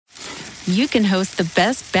you can host the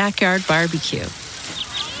best backyard barbecue.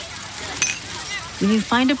 When you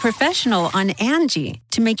find a professional on Angie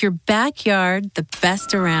to make your backyard the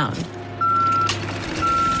best around.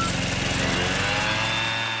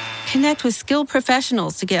 Connect with skilled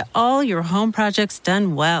professionals to get all your home projects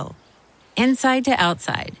done well. Inside to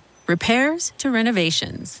outside, repairs to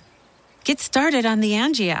renovations. Get started on the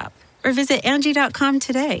Angie app or visit Angie.com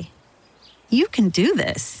today. You can do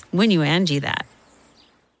this when you Angie that.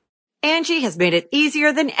 Angie has made it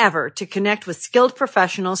easier than ever to connect with skilled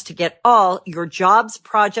professionals to get all your jobs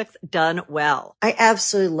projects done well. I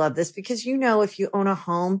absolutely love this because, if you own a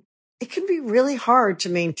home, it can be really hard to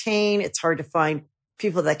maintain. It's hard to find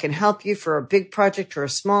people that can help you for a big project or a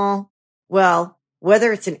small. Well,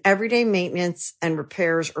 whether it's in everyday maintenance and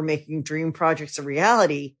repairs or making dream projects a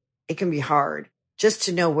reality, it can be hard just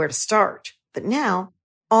to know where to start. But now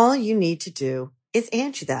all you need to do is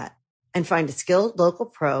Angie that and find a skilled local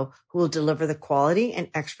pro who will deliver the quality and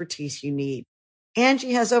expertise you need.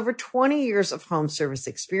 Angie has over 20 years of home service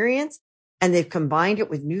experience, and they've combined it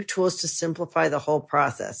with new tools to simplify the whole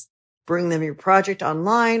process. Bring them your project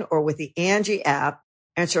online or with the Angie app,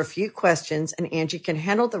 answer a few questions, and Angie can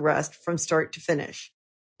handle the rest from start to finish.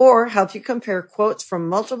 Or help you compare quotes from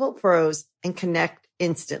multiple pros and connect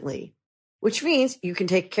instantly, which means you can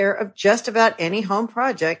take care of just about any home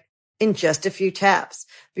project in just a few taps.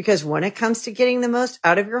 Because when it comes to getting the most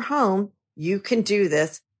out of your home, you can do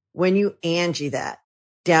this when you Angie that.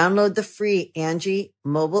 Download the free Angie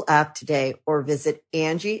mobile app today or visit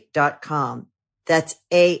Angie.com. That's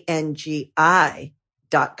ANGI.com.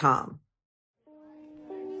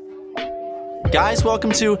 Guys,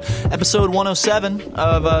 welcome to episode 107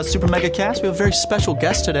 of Super Mega Cast. We have a very special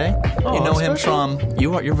guest today. Oh, you know him special? from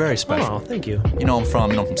you're very special. Oh, thank you. You know him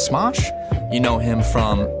from Smosh. You know him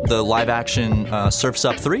from the live action Surf's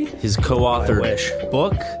Up 3. His co-authored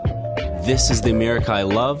book, This is the America I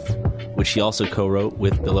Love, which he also co-wrote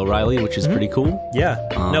with Bill O'Reilly, which is pretty cool. Yeah.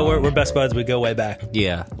 No, we're best buds. We go way back.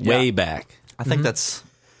 Yeah, way back. I think that's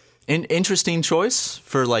an interesting choice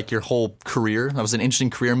for like your whole career. That was an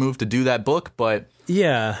interesting career move to do that book, but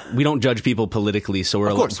yeah, we don't judge people politically, so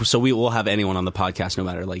we will have anyone on the podcast, no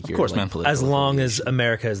matter like your political as long as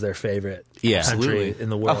America is their favorite country in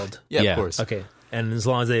the world. Of course. Okay, and as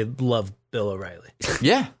long as they love Bill O'Reilly.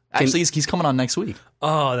 Yeah, actually, he's coming on next week.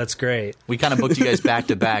 Oh, that's great. We kind of booked you guys back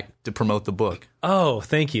to back to promote the book. Oh,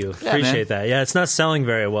 thank you. Appreciate that. Yeah, it's not selling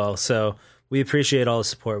very well, so we appreciate all the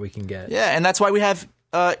support we can get. Yeah, and that's why we have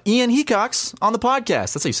Ian Hecox on the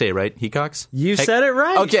podcast. That's how you say it, right? Hecox? You said it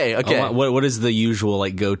right. Okay. What is the usual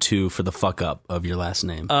go-to for the fuck up of your last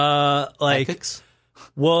name? Hecox?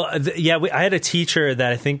 Well, I had a teacher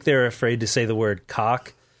that I think they were afraid to say the word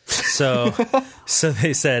cock. So they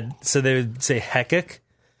would say Hecox,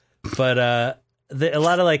 but a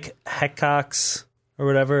lot of Hecox or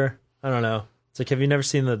whatever. I don't know. It's like, have you never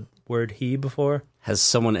seen the word he before? Has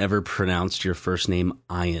someone ever pronounced your first name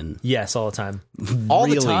Ian? Yes, all the time. All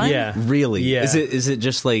the time? Yeah. Really? Yeah. Is it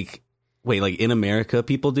just wait, in America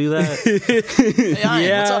people do that? Hey,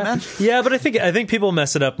 Ian, what's up, man? Yeah, but I think people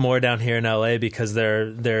mess it up more down here in LA because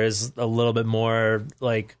there is a little bit more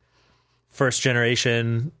first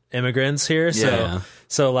generation immigrants here. Yeah.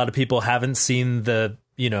 So a lot of people haven't seen the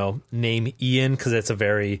name Ian because it's a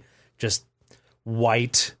very just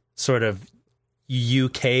white sort of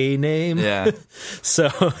UK name. Yeah. So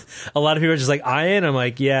a lot of people are just like, Ian? I'm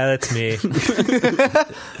like, yeah, that's me. Ian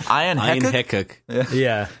Hecox.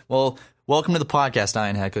 Yeah. Well, welcome to the podcast,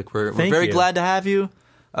 Ian Hecox. We're very glad to have you.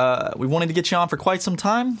 We wanted to get you on for quite some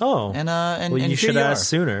time. Oh. And you should have asked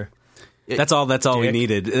sooner. That's all we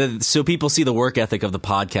needed. So people see the work ethic of the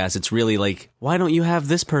podcast. It's really like, why don't you have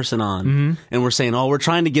this person on? Mm-hmm. And we're saying, we're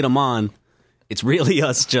trying to get them on. It's really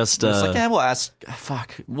us just... It's like, we'll ask...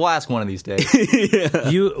 Fuck. We'll ask one of these days. Yeah.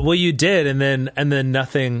 You did, and then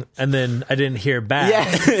nothing, and then I didn't hear back.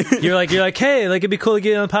 Yeah. You're like, hey, it'd be cool to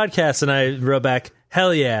get on the podcast, and I wrote back,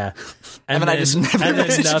 hell yeah. And then I just never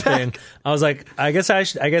messaged nothing. back. I was like, I guess I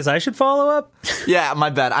should follow up. Yeah, my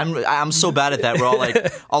bad. I'm so bad at that.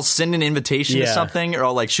 Where I'll send an invitation to something, or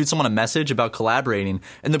I'll shoot someone a message about collaborating,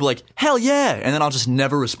 and they'll be like, hell yeah, and then I'll just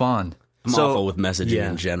never respond. I'm awful with messaging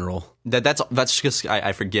in general. That's just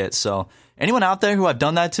I forget. So anyone out there who I've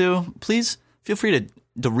done that to, please feel free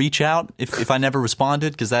to reach out if I never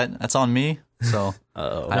responded, because that's on me. So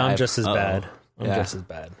I'm just as bad. Just as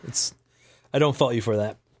bad. I don't fault you for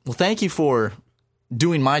that. Well, thank you for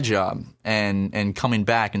doing my job and coming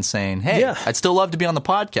back and saying, hey, I'd still love to be on the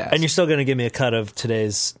podcast. And you're still going to give me a cut of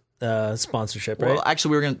today's sponsorship, right? Well,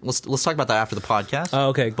 actually, let's talk about that after the podcast. Oh,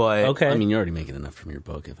 okay. But okay. I mean, you're already making enough from your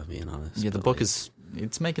book, if I'm being honest. Yeah, the book is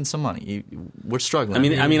it's making some money. We're struggling.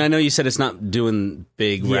 I mean, I know you said it's not doing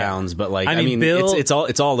big rounds, but like, I mean, Bill, it's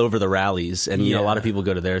all over the rallies, and you know, a lot of people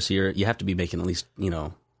go to there, so you have to be making at least, you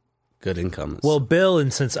know, good income. Well, Bill,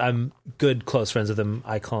 and since I'm good close friends with him,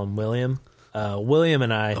 I call him William. William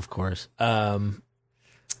and I, of course,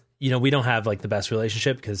 you know, we don't have like the best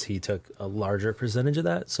relationship because he took a larger percentage of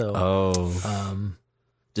that. So,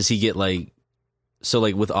 does he get like? So,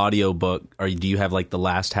 like, with audiobook, do you have, like, the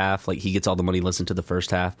last half? Like, he gets all the money listened to the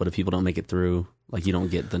first half, but if people don't make it through, like, you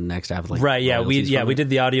don't get the next half? Like, right, yeah. We did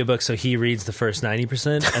the audiobook, so he reads the first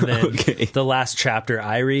 90%, and then the last chapter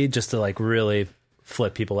I read just to, like, really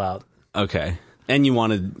flip people out. Okay. And you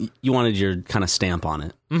wanted your kind of stamp on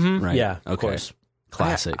it, right? Yeah, of course.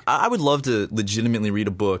 Classic. I would love to legitimately read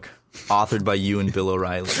a book authored by you and Bill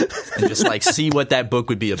O'Reilly and just, like, see what that book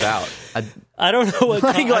would be about. I don't know what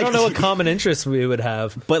I don't know what common interests we would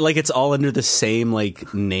have, but like it's all under the same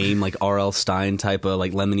like name, like R.L. Stein type of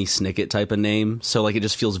like Lemony Snicket type of name. So like it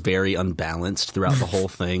just feels very unbalanced throughout the whole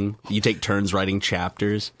thing. You take turns writing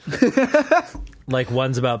chapters. Like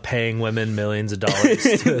one's about paying women millions of dollars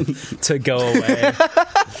to go away,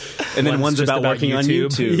 and then one's about working on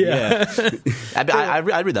YouTube. Yeah. I'd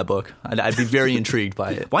read that book. I'd be very intrigued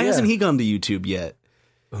by it. Why hasn't he gone to YouTube yet?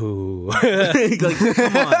 Ooh. Like,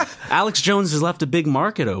 come on. Alex Jones has left a big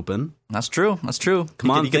market open. That's true. Come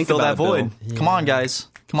on, you can fill that void. Yeah. Come on, guys.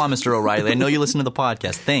 Come on, Mr. O'Reilly. I know you listen to the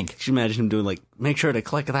podcast. Think. Could you imagine him doing like, make sure to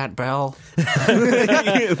click that bell?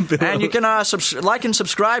 And you can like and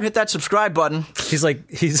subscribe. Hit that subscribe button. He's like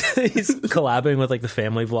he's collabing with like the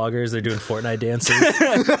family vloggers. They're doing Fortnite dances.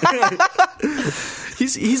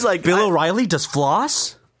 He's like Bill O'Reilly does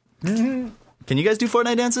floss. Can you guys do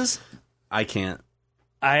Fortnite dances? I can't.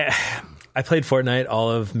 I played Fortnite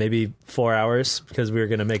all of maybe 4 hours because we were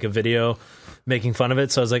going to make a video making fun of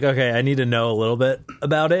it. So I was like, okay, I need to know a little bit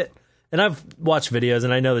about it. And I've watched videos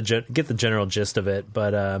and I know get the general gist of it.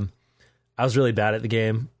 But I was really bad at the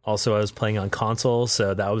game. Also, I was playing on console,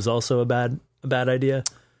 so that was also a bad idea.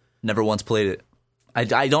 Never once played it.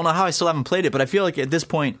 I don't know how I still haven't played it, but I feel like at this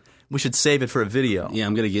point we should save it for a video. Yeah,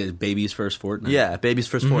 I'm going to get baby's first Fortnite. Yeah, baby's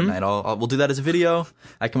first Fortnite. We'll do that as a video.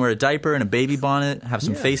 I can wear a diaper and a baby bonnet, have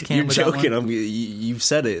some face cam. You're joking. You've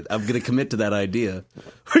said it. I'm going to commit to that idea.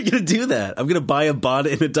 We're going to do that. I'm going to buy a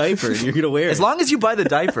bonnet and a diaper, and you're going to wear it. As long as you buy the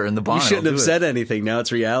diaper and the bonnet. You shouldn't have said anything. Now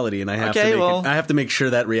it's reality, and I have to make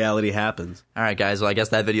sure that reality happens. All right, guys. Well, I guess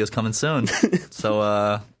that video's coming soon.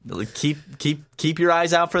 So keep your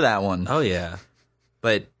eyes out for that one. Oh, yeah.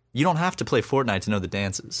 But you don't have to play Fortnite to know the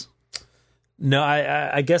dances. No,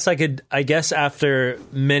 I guess I could. I guess after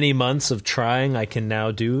many months of trying, I can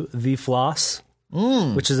now do the floss,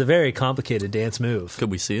 which is a very complicated dance move.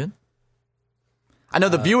 Could we see it? I know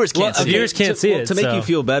the viewers can't see it. The viewers can't see it. To make you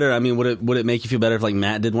feel better, I mean, would it make you feel better if like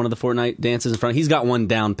Matt did one of the Fortnite dances in front? He's got one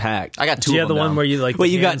down packed. I got two. Do you of have them the one down. where you like? Wait,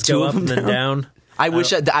 the you got hands two go of up them and then down? I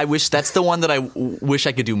wish that's the one that I wish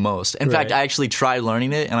I could do most. In fact, I actually tried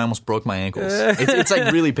learning it and I almost broke my ankles. It's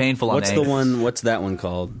like really painful on What's the the one? What's that one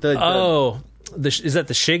called? Is that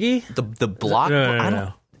the shiggy? The block?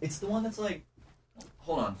 No. It's the one that's like.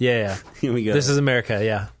 Hold on. Yeah. Here we go. This is America.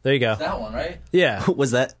 Yeah. There you go. That one, right? Yeah.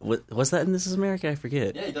 Was that in This Is America? I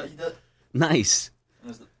forget. Yeah, he does. Nice.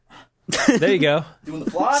 There you go. Doing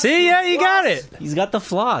the floss. See, yeah, you got it. He's got the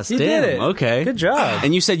floss. You Damn. did it. Okay. Good job.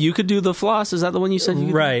 And you said you could do the floss. Is that the one you said you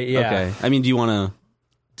could Right, do? yeah. Okay. I mean, do you want to...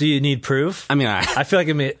 Do you need proof? I mean, I feel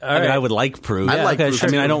like I would like proof. I'd like proof, I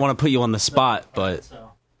mean, too. I don't want to put you on the spot, but...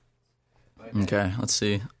 Okay, let's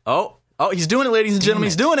see. Oh, he's doing it, ladies and gentlemen.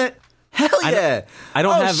 He's doing it. Hell yeah. I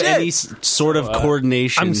don't have shit. any sort of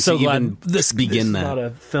coordination I'm so to glad even this begin is that. not a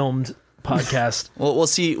filmed podcast. Well, we'll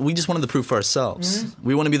see. We just wanted the proof for ourselves.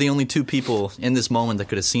 We want to be the only two people in this moment that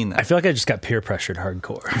could have seen that. I feel like I just got peer pressured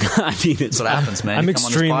hardcore. I mean, it's That's what happens, man. I'm You come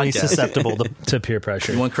on this extremely podcast. susceptible to peer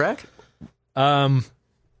pressure. You want crack?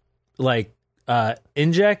 Like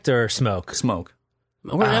inject or smoke? Smoke.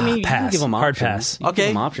 Or, I mean, you can pass. give them Hard options. pass. You can give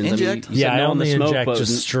them options. Inject. I mean, you Yeah, said I no on only the smoke, inject but,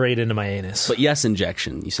 just straight into my anus. but yes,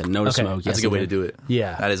 injection. You said no to Okay. smoke. That's yes, a good way to do it.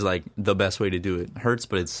 Yeah. That is like the best way to do it. Hurts,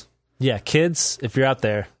 but it's... Yeah, kids, if you're out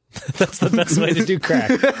there, that's the best way to do crack.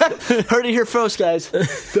 Heard it here first, guys.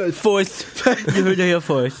 Fourth. You heard it here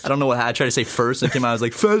first. I don't know what I tried to say first. It came out, I was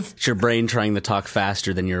like, first. It's your brain trying to talk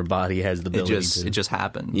faster than your body has the ability to. It just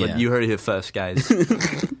happened. Yeah. But you heard it here first, guys. You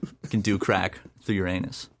can do crack through your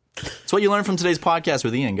anus. That's what you learned from today's podcast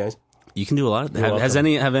with Ian, guys. You can do a lot. Have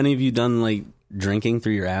any of you done like drinking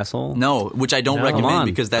through your asshole? No, which I don't Come recommend on.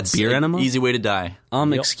 because that's A beer an enema? easy way to die.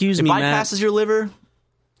 Excuse It me, Matt. bypasses your liver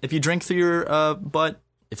if you drink through your butt.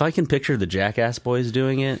 If I can picture the Jackass boys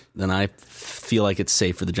doing it, then I feel like it's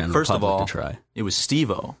safe for the general First of public all, to try. it was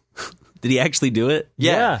Steve-O Did he actually do it?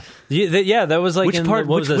 Yeah. That was like Which part?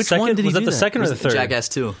 What was Which the second? one did he was that do the that? second or the third? Jackass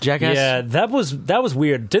 2. Jackass. Yeah, that was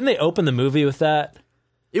weird. Didn't they open the movie with that?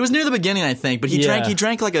 It was near the beginning, I think, but he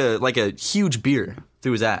drank like a huge beer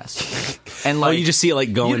through his ass. And like you just see it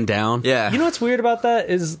like going down. Yeah. You know what's weird about that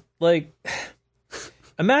is like,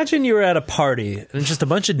 imagine you were at a party and it's just a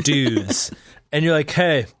bunch of dudes, and you're like,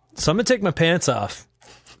 hey, so I'm gonna take my pants off,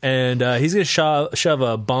 and he's gonna shove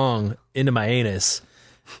a bong into my anus,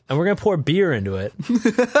 and we're gonna pour beer into it,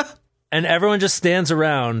 and everyone just stands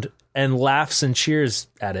around and laughs and cheers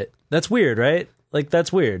at it. That's weird, right? Like,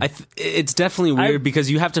 that's weird. It's definitely weird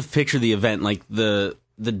because you have to picture the event. Like the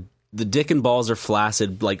dick and balls are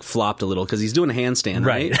flaccid, like flopped a little because he's doing a handstand,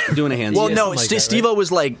 right? Doing a handstand. Well, no, like Steve-O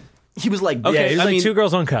was like, he was like, yeah, he was like 2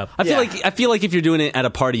 girls, 1 cup. I feel like if you're doing it at a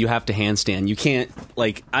party, you have to handstand. You can't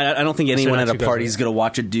like. I don't think anyone at a party is gonna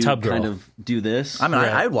watch a dude kind of do this. I mean,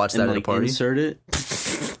 I'd watch that and, at a party. Insert it.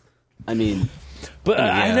 I mean, but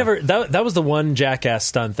I never. That was the one Jackass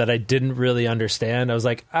stunt that I didn't really understand. I was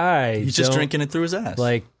like, he's just drinking it through his ass.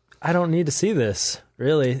 Like, I don't need to see this.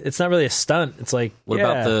 Really, it's not really a stunt. It's like, what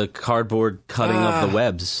about the cardboard cutting of the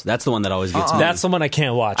webs? That's the one that always gets me. That's the one I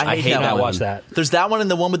can't watch. I hate that one. Watch that. There's that one and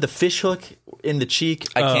the one with the fish hook in the cheek.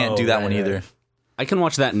 I can't do that one either. I can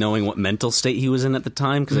watch that knowing what mental state he was in at the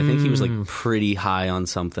time because I think he was like pretty high on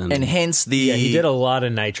something. And hence he did a lot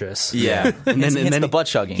of nitrous. Yeah. and then the butt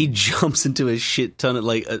chugging. He jumps into a shit ton of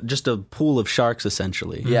like just a pool of sharks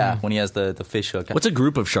essentially. Yeah, when he has the fish hook. What's a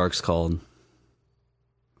group of sharks called?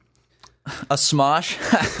 A smosh.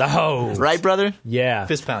 Oh. Right, brother? Yeah.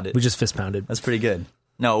 Fist pounded. We just fist pounded. That's pretty good.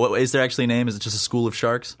 No, is there actually a name? Is it just a school of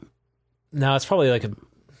sharks? No, it's probably like a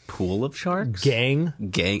pool of sharks? Gang?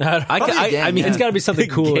 I mean, it's got to be something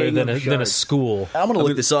cooler than a school. I'm going to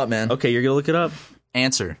look this up, man. Okay, you're going to look it up?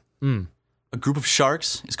 Answer. A group of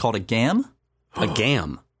sharks is called a gam? A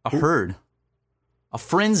gam. A herd. A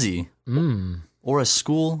frenzy. Or a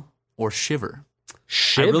school or shiver.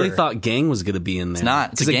 Shiver. I really thought gang was going to be in there. It's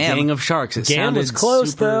not. It's a gang of sharks. It Gam was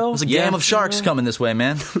close, though. There's a gam of sharks coming this way,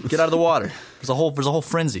 man. Get out of the water. There's a whole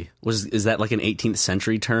frenzy. Is that like an 18th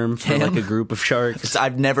century term for like a group of sharks?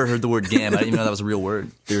 I've never heard the word gam. I didn't even know that was a real word.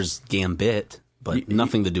 There's gambit, but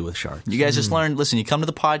nothing to do with sharks. You guys just learned. Listen, you come to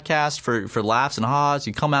the podcast for laughs and haws.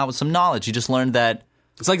 You come out with some knowledge. You just learned that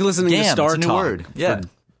it's like listening to Star it's a new Talk. word. Yeah.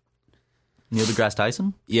 Neil deGrasse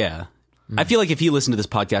Tyson. Yeah. I feel like if he listened to this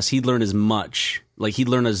podcast, he'd learn as much. Like he'd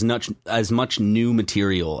learn as much new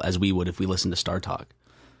material as we would if we listened to Star Talk.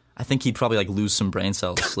 I think he'd probably like lose some brain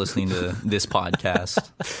cells listening to this podcast.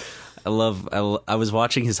 I was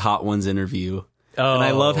watching his Hot Ones interview, and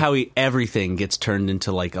I love how everything gets turned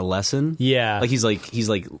into like a lesson. Yeah, like he's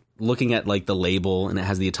like looking at like the label, and it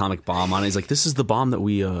has the atomic bomb on it. He's like, "This is the bomb that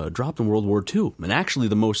we dropped in World War II." And actually,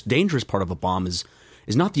 the most dangerous part of a bomb is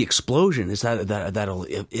not the explosion. It's that'll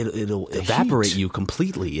evaporate you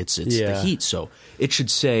completely. It's the heat. So it shouldn't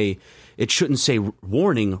say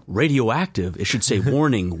warning radioactive. It should say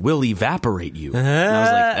warning will evaporate you. And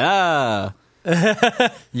I was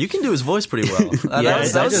like, You can do his voice pretty well.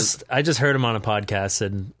 I just heard him on a podcast,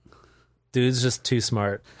 and dude's just too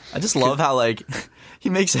smart. I just love how like he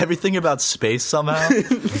makes everything about space somehow.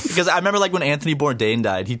 Because I remember like when Anthony Bourdain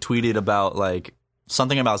died, he tweeted about like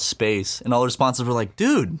something about space, and all the responses were like,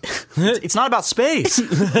 dude, it's not about space.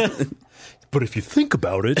 But if you think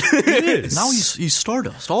about it, it is. Now he's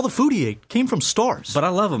Stardust. All the food he ate came from stars. But I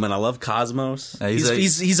love him, and I love Cosmos.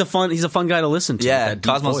 He's a fun guy to listen to. Yeah,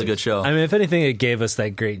 Cosmos is a good show. I mean, if anything, it gave us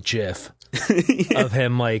that great GIF of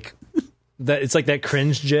him like that. It's like that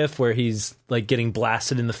cringe GIF where he's like getting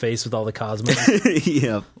blasted in the face with all the Cosmos.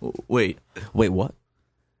 Yeah. Wait, what?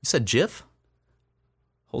 You said GIF?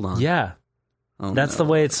 Hold on. Yeah. Oh, that's the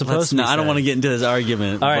way it's supposed to be. I don't want to get into this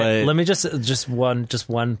argument. All right, let me just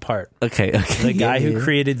one part. Okay. The guy who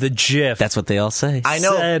created the GIF. That's what they all say. I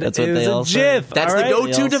know. That's what they all GIF. say. That's the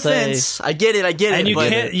go-to defense. Say. I get it.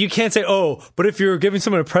 And you can't say, oh, but if you're giving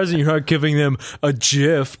someone a present, you're not giving them a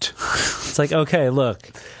gift. It's like, okay, look.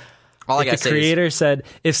 All I if the creator said,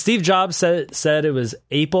 if Steve Jobs said it was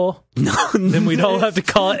Apple, then we'd all have to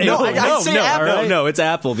call it Apple. I'd say Apple. Right? No, it's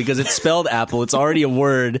Apple because it's spelled Apple. It's already a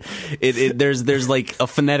word. There's like a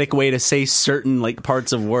phonetic way to say certain like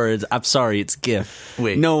parts of words. I'm sorry, it's GIF.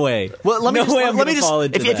 Wait, no way. Well, let me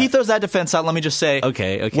just if he throws that defense out, let me just say,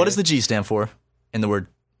 okay. What does the G stand for in the word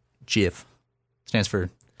GIF? It stands for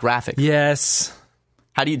graphic. Yes.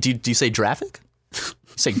 How do you say graphic?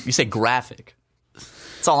 You say graphic.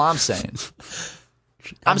 That's all I'm saying.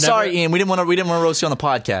 I'm sorry, Ian. We didn't want to roast you on the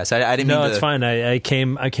podcast. I didn't mean to. No, it's fine. I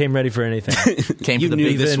came ready for anything. You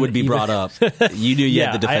knew this would be brought up. You knew you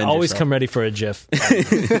had to defend I always yourself. come ready for a GIF.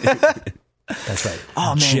 That's right.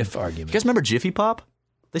 Oh, man. GIF You argument. guys remember Jiffy Pop?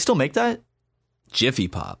 They still make that? Jiffy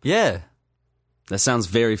Pop. Yeah. That sounds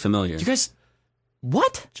very familiar. You guys...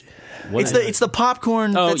 What? What? It's the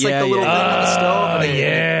popcorn that's like the little thing on the stove. Oh, and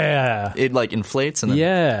yeah. It like inflates and then...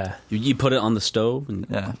 Yeah. You put it on the stove and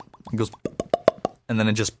Yeah. It goes... And then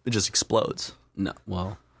it just explodes. no,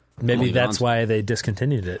 well, Maybe that's why they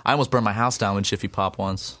discontinued it. I almost burned my house down with Jiffy Pop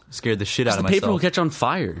once. Scared the shit out of the paper will myself. catch on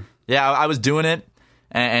fire. Yeah, I was doing it,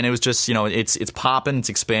 and it was just, it's popping, it's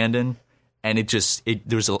expanding, and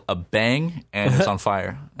there was a bang, and it was on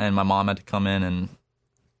fire. And my mom had to come in and,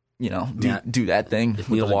 do that thing with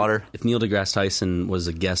the water. If Neil deGrasse Tyson was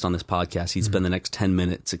a guest on this podcast, he'd spend the next 10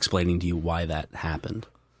 minutes explaining to you why that happened.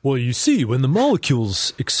 Well, you see, when the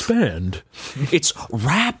molecules expand... It's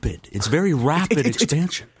rapid. It's very rapid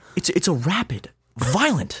expansion. It's a rapid,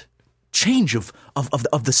 violent change of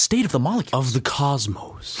the state of the molecule. Of the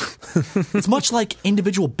cosmos. It's much like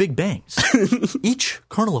individual big bangs. Each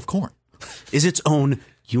kernel of corn Is its own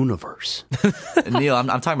universe. Neil, I'm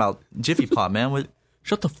talking about Jiffy Pop, man.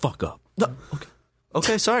 Shut the fuck up. No,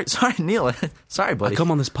 okay, sorry, Neil. Sorry, buddy. I come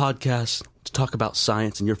on this podcast to talk about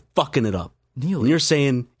science and you're fucking it up. Neil, When you're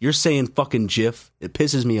saying fucking GIF, it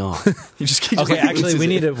pisses me off. you just keep Okay, actually, we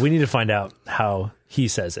need to find out how he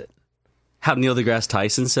says it. How Neil deGrasse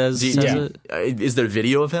Tyson says it? Is there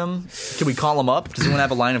video of him? Can we call him up? Does anyone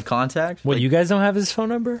have a line of contact? What, you guys don't have his phone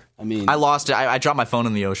number? I mean, I lost it. I dropped my phone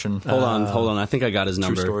in the ocean. hold on. I think I got his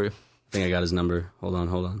number. True story. I think I got his number. Hold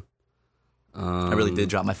on. I really did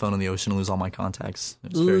drop my phone in the ocean and lose all my contacts.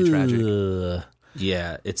 It was very tragic.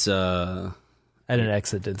 Yeah, it's I had an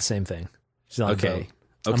ex that did the same thing. She's on a boat. okay.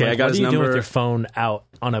 I'm Okay, like, I got what his are you doing number. with your phone out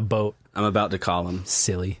on a boat? I'm about to call him.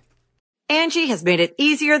 Silly. Angie has made it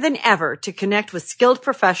easier than ever to connect with skilled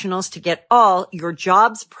professionals to get all your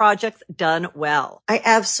jobs projects done well. I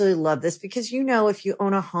absolutely love this because, if you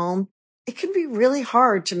own a home, it can be really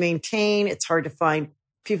hard to maintain. It's hard to find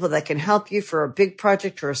people that can help you for a big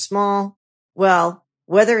project or a small. Well,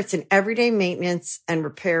 whether it's in everyday maintenance and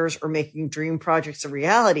repairs or making dream projects a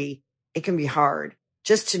reality, it can be hard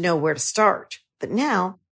just to know where to start. But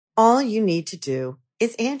now all you need to do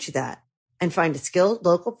is Angie that and find a skilled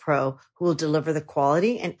local pro who will deliver the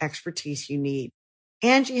quality and expertise you need.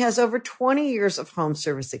 Angie has over 20 years of home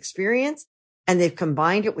service experience, and they've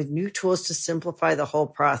combined it with new tools to simplify the whole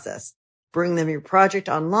process. Bring them your project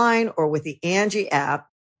online or with the Angie app,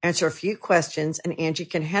 answer a few questions, and Angie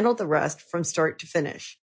can handle the rest from start to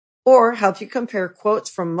finish. Or help you compare quotes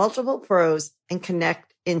from multiple pros and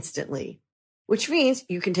connect instantly, which means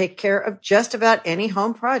you can take care of just about any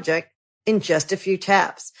home project in just a few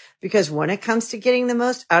taps. Because when it comes to getting the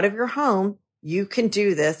most out of your home, you can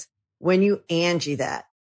do this when you Angie that.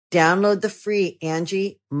 Download the free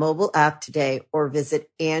Angie mobile app today or visit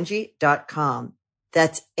Angie.com.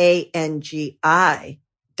 That's ANGI.com.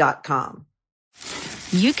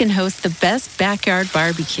 You can host the best backyard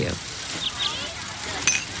barbecue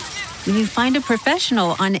when you find a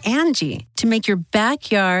professional on Angie to make your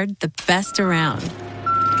backyard the best around.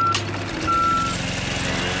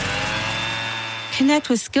 Connect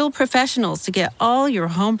with skilled professionals to get all your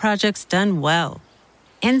home projects done well.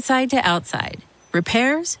 Inside to outside,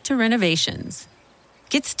 repairs to renovations.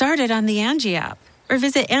 Get started on the Angie app or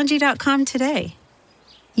visit Angie.com today.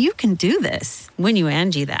 You can do this when you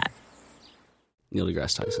Angie that. Neil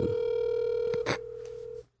deGrasse Tyson.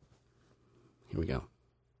 Here we go.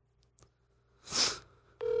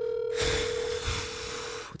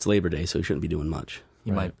 It's Labor Day, so he shouldn't be doing much.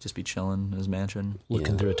 He might just be chilling in his mansion.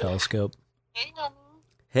 Looking through a telescope.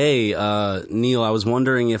 Hey, Neil, I was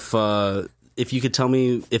wondering if you could tell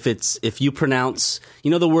me if you pronounce,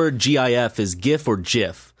 the word GIF is GIF or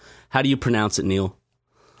GIF. How do you pronounce it, Neil?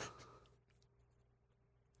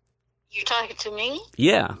 You talking to me?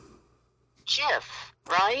 Yeah. GIF,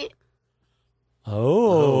 right?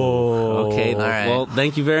 Oh. Okay. All right. Well,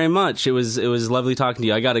 thank you very much. It was lovely talking to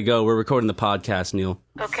you. I got to go. We're recording the podcast, Neil.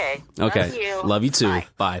 Okay. Okay. Love you. Love you too. Bye.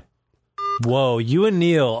 Bye. Whoa, you and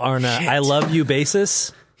Neil are on a I love you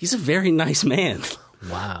basis? He's a very nice man.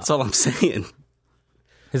 Wow. That's all I'm saying.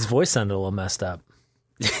 His voice sounded a little messed up.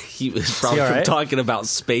 He was probably all right? talking about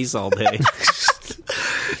space all day.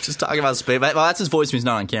 Just talking about space. Well, that's his voice when he's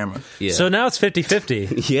not on camera. Yeah. So now it's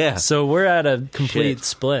 50-50. Yeah. So we're at a complete Shit.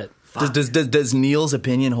 split. Does Neil's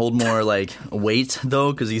opinion hold more weight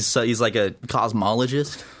though? Because he's like a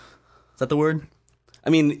cosmologist. Is that the word? I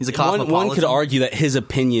mean, He's a one could cosmopolitan? argue that his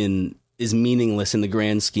opinion is meaningless in the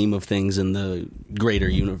grand scheme of things in the greater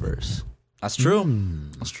universe. That's true.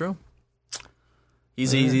 That's true.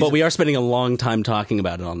 He's But we are spending a long time talking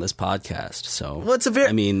about it on this podcast, so Well, it's a very-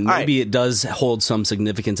 I mean, all maybe right. it does hold some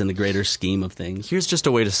significance in the greater scheme of things. Here's just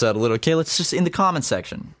a way to settle it. Okay, let's just in the comment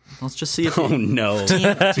section. Let's just see if Oh no!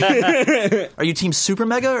 are you team Super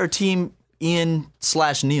Mega or team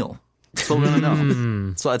Ian/Neil? That's what we want to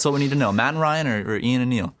know. So that's what we need to know. Matt and Ryan or Ian and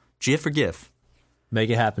Neil? GIF or GIF? Make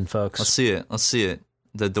it happen, folks. Let's see it. Let's see it.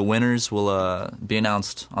 The winners will be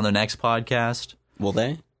announced on the next podcast. Will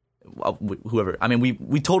they? Whoever. I mean,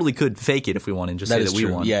 we totally could fake it if we wanted and just That say is that we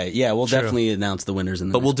true. won. Yeah. We'll definitely announce the winners in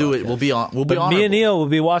the. But we'll next do it. podcast. We'll be on. We'll be But honorable. me and Neil will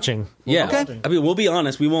be watching. Yeah. Okay. I mean, we'll be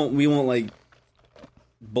honest. We won't like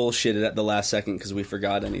bullshit it at the last second because we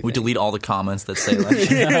forgot anything. We delete all the comments that say like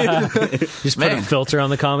Just put a Man. filter on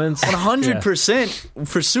the comments. 100%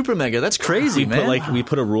 for Super Mega. That's crazy, man. We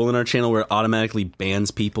put a rule in our channel where it automatically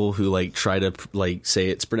bans people who like try to like say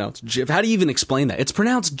it's pronounced GIF. How do you even explain that? It's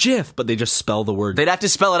pronounced GIF, but they just spell the word. They'd have to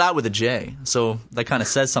spell it out with a J. So that kind of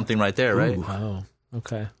says something right there, right? Oh,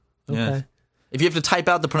 okay. Yeah. Okay. If you have to type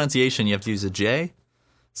out the pronunciation, you have to use a J.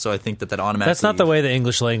 So I think that automatically. That's not the way the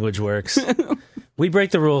English language works. We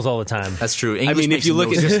break the rules all the time. That's true. I English mean, if makes you look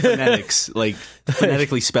no at just sense. phonetics, like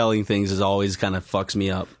phonetically spelling things is always kind of fucks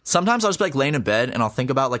me up. Sometimes I'll just be like laying in bed and I'll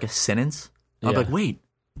think about like a sentence. I'll be Yeah. like, wait,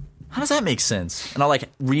 how does that make sense? And I'll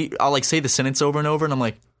like say the sentence over and over, and I'm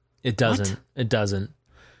like, It doesn't. It doesn't.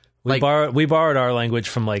 We Like- we borrowed our language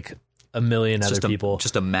from like a million other just people.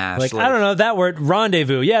 just a mash. like, I don't know that word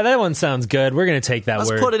rendezvous. Yeah, that one sounds good. We're gonna take that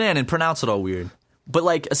Let's word. put it in and pronounce it all weird. But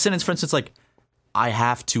like a sentence, for instance, like I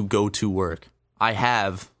have to go to work. I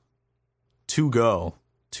have to go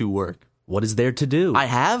to work. What is there to do? I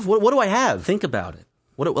have? What do I have? Think about it.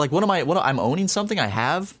 I'm owning something I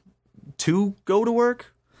have to go to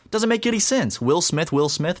work? Doesn't make any sense. Will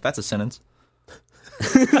Smith, that's a sentence.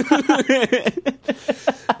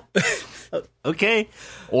 Okay.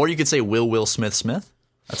 Or you could say Will Smith.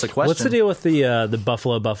 That's a question. What's the deal with the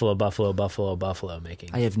buffalo making?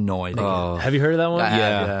 I have no idea. Have you heard of that one? I have,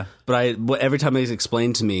 Yeah. yeah. But every time it's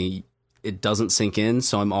explained to me, it doesn't sink in,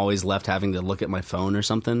 so I'm always left having to look at my phone or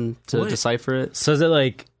something to decipher it. So is it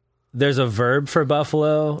like there's a verb for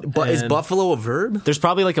buffalo? But is and buffalo a verb? There's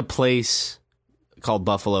probably like a place called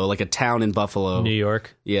Buffalo, like a town in Buffalo. New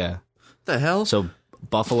York? Yeah. The hell? So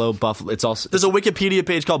Buffalo. It's also There's a Wikipedia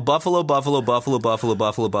page called Buffalo.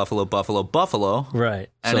 Right.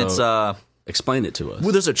 And So- explain it to us.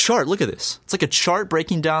 well, there's a chart. Look at this. It's like a chart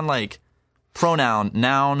breaking down like pronoun,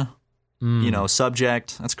 noun,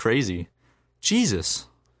 subject. That's crazy. Jesus.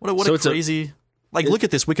 What So a it's a- crazy. Look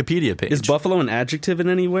at this Wikipedia page. Is Buffalo an adjective in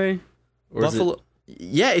any way? Or is it- Buffalo.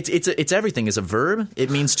 Yeah, it's everything. It's a verb. It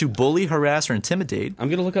means to bully, harass, or intimidate. I'm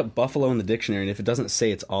gonna look up Buffalo in the dictionary, and if it doesn't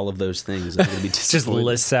say it's all of those things, I'm gonna be Just disappointed.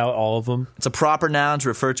 lists out all of them. It's a proper noun to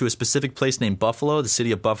refer to a specific place named Buffalo, the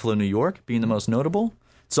city of Buffalo, New York, being the most notable.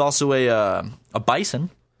 It's also a bison,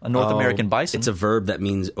 a North American bison. It's a verb that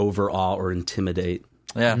means overawe or intimidate.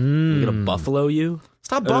 yeah. I'm gonna buffalo you.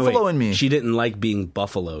 Stop Oh, wait. buffaloing me. She didn't like being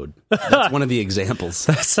buffaloed. That's one of the examples.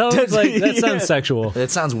 That sounds sexual.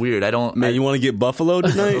 That sounds weird. I don't. Man, you want to get buffaloed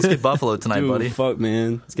tonight? Let's get buffaloed tonight, Dude, buddy. fuck,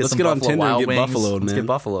 man. Let's some get on Buffalo Tinder Wild and get Wings. buffaloed, man. Let's get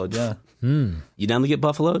buffaloed, yeah. You down to get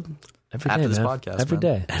buffaloed? Every After day, this man. podcast, Every man.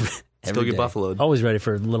 day. Let's go get buffaloed. Always ready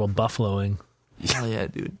for a little buffaloing. Hell yeah,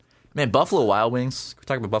 dude. Man, Buffalo Wild Wings. Can we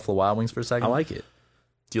talk about Buffalo Wild Wings for a second? I like it.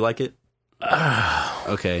 Do you like it?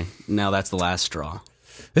 Okay, now that's the last straw.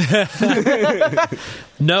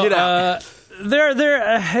 No, Get out.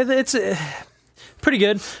 it's pretty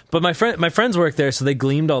good. But my friends work there, so they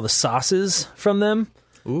gleamed all the sauces from them.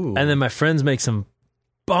 Ooh. And then my friends make some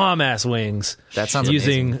bomb ass wings. That sounds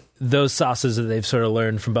using amazing. those sauces that they've sort of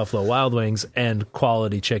learned from Buffalo Wild Wings and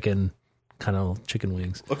quality chicken, kind of chicken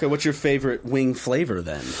wings. Okay, what's your favorite wing flavor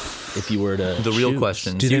then? If you were to The real choose?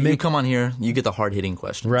 question. Do So they you make- come on here, you get the hard hitting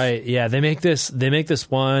question. Right? Yeah, they make this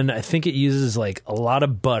one. I think it uses like a lot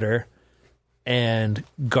of butter and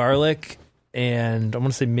garlic, and I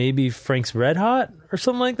want to say maybe Frank's Red Hot or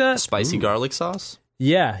something like that. Spicy garlic sauce.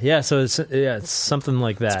 Yeah. So it's something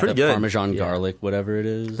like that. pretty The good. Parmesan garlic, whatever it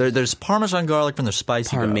is. There's Parmesan garlic and there's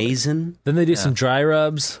spicy garlic. Parmesan. Then they do some dry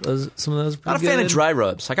rubs. Some of those. Are Not a pretty fan of good. dry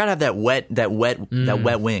rubs. I gotta have that wet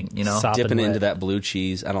wing. You know, Sopping Dipping into wet. that blue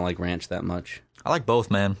cheese. I don't like ranch that much. I like both,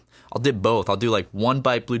 man. I'll dip both. I'll do like one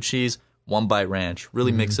bite blue cheese, one bite ranch.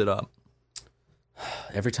 Really mix it up.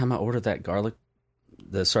 Every time I order that garlic,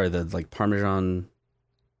 the Parmesan.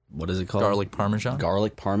 What is it called? Garlic Parmesan.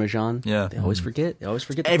 Garlic Parmesan. Yeah. They always forget. They always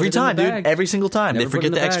forget to Every put it in time, the dude. bag. Every single time. Never They put it forget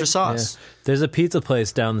in the the extra bag. sauce. There's a pizza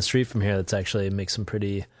place down the street from here that's actually makes some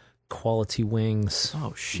pretty quality wings.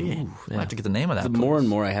 Oh shit! I have to get the name of that. The more and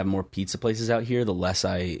more I have more pizza places out here, the less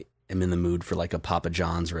I am in the mood for like a Papa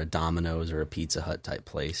John's or a Domino's or a Pizza Hut type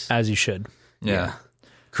place. As you should. Yeah.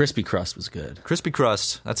 Crispy Crust was good. Crispy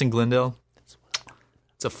Crust. That's in Glendale.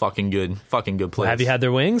 It's a fucking good place. Have you had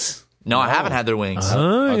their wings? No, I haven't had their wings.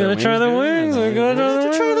 Oh, you're going to try their wings. You're going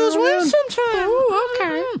to try those wings sometime. Ooh,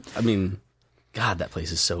 okay. I mean, God, that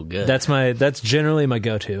place is so good. That's generally my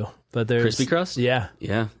go-to. But there's Crispy Crust? Yeah.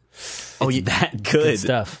 Yeah. That Good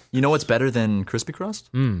stuff. You know what's better than Crispy Crust?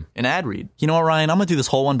 An ad read. You know what, Ryan? I'm going to do this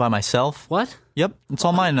whole one by myself. What? Yep. It's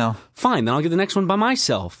all mine now. Fine, then I'll get the next one by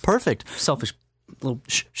myself. Perfect. Selfish little...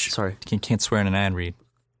 Shh. Sorry. Can't swear in an ad read.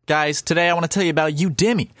 Guys, today I want to tell you about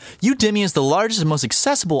Udemy. Udemy is the largest and most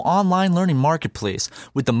accessible online learning marketplace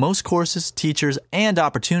with the most courses, teachers, and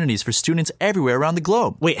opportunities for students everywhere around the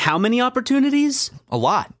globe. Wait, how many opportunities? A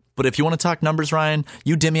lot. But if you want to talk numbers, Ryan,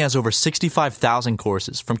 Udemy has over 65,000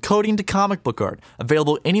 courses, from coding to comic book art,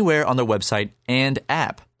 available anywhere on their website and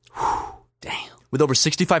app. Damn. With over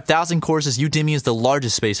 65,000 courses, Udemy is the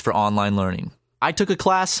largest space for online learning. I took a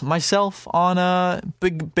class myself on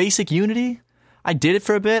basic Unity. I did it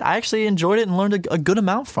for a bit. I actually enjoyed it and learned a good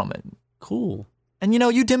amount from it. Cool. And,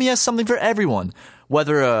 Udemy has something for everyone.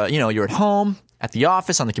 Whether, you're at home, at the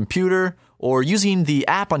office, on the computer, or using the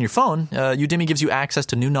app on your phone, Udemy gives you access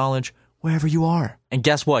to new knowledge wherever you are. And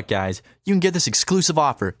guess what, guys? You can get this exclusive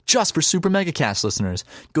offer just for Super Megacast listeners.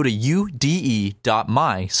 Go to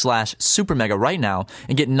ude.my/supermega right now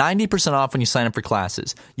and get 90% off when you sign up for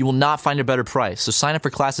classes. You will not find a better price, so sign up for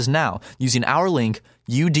classes now using our link,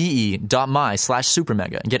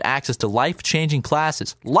 ude.my/supermega, and get access to life-changing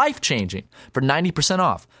classes, life-changing, for 90%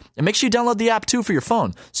 off. And make sure you download the app too for your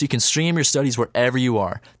phone so you can stream your studies wherever you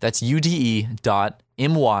are. That's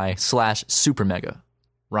ude.my/supermega.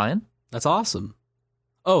 Ryan? That's awesome.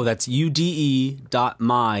 Oh, that's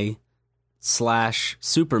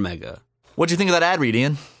ude.my/supermega. What'd you think of that ad read,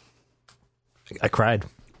 Ian? I cried.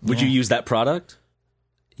 Would you use that product?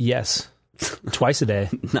 Yes. Twice a day.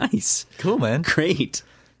 Nice. Cool, man. Great.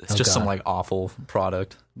 It's just God. some awful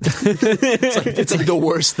product. it's like the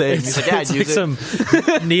worst thing. It's like, I'd use it. Some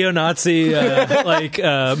neo-Nazi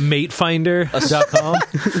matefinder.com.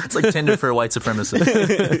 It's like Tinder for white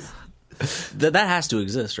supremacists. That has to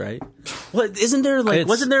exist, right? What isn't there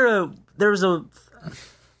wasn't there was a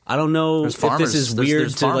I don't know There's if farmers. this is There's weird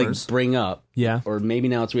to farmers. bring up. Yeah. Or maybe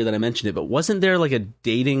now it's weird that I mentioned it, but wasn't there a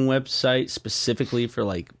dating website specifically for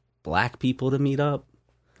black people to meet up?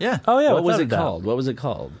 Yeah. Oh, yeah. What was without it a doubt. called? What was it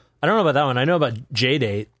called? I don't know about that one. I know about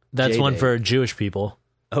J-Date. That's one J-Date. for Jewish people.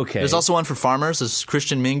 Okay. There's also one for farmers. There's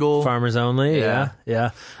Christian Mingle. Farmers only. Yeah.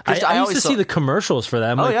 Yeah. Christ- I I used always to saw- see the commercials for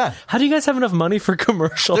them. Oh, yeah. How do you guys have enough money for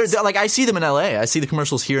commercials? They're I see them in LA. I see the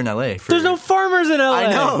commercials here in LA. There's no farmers in LA.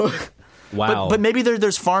 I know. Wow. But maybe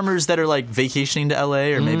there's farmers that are vacationing to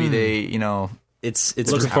LA, or maybe they, it's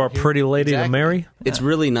Looking for a pretty lady to marry? It's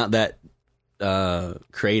really not that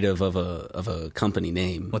creative of a company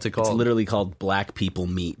name. What's it called? It's literally called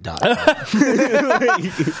blackpeoplemeet.com.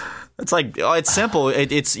 It's simple.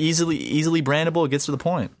 It's easily brandable. It gets to the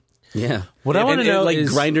point. Yeah. What I wanna know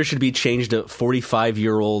is- Grindr should be changed to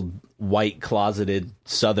 45-year-old white closeted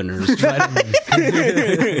Southerners try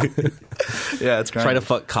Yeah, it's to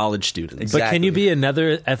fuck college students. But can you be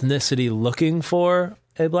another ethnicity looking for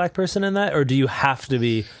a black person in that? Or do you have to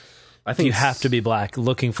be... I think you have to be black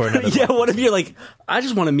looking for another Yeah, black what if you're I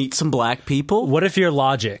just want to meet some black people? What if you're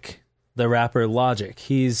Logic, the rapper Logic?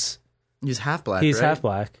 He's half black. He's right? half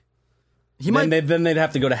black. Then they'd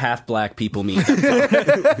have to go to half black people meet.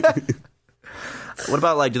 What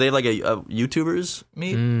about do they have a YouTubers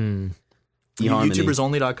meet?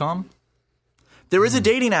 YouTubersonly.com? There is a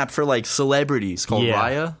dating app for celebrities called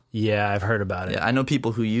Raya. Yeah, I've heard about it. Yeah, I know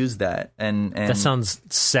people who use that, and That sounds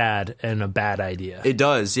sad and a bad idea. it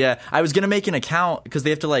does. Yeah, I was gonna make an account because they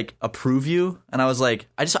have to approve you, and I was like,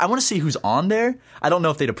 I want to see who's on there. I don't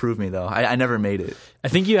know if they'd approve me though. I never made it. I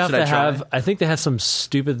think you have Should I to have. try? I think they have some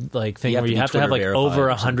stupid thing You have where to you be have to have Twitter over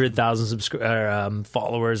verified or 100,000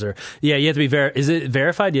 followers, or you have to be Is it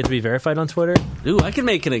verified? You have to be verified on Twitter. Ooh, I can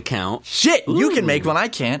make an account. Shit, you can make one. I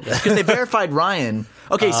can't because they verified Ryan.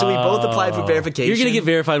 Okay, so we both applied for verification. You're gonna get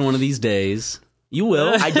verified one of these days. You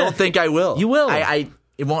will. I don't think I will. You will.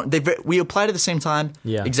 It won't. We applied at the same time.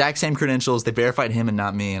 Yeah. Exact same credentials. They verified him and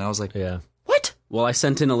not me, and I was like, Yeah. what? Well, I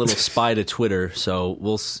sent in a little spy to Twitter, so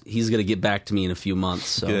he's gonna get back to me in a few months.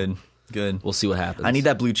 So Good. We'll see what happens. I need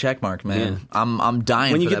that blue check mark, man. Yeah. I'm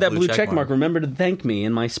dying. When you for get that blue check mark, remember to thank me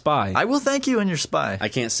and my spy. I will thank you and your spy. I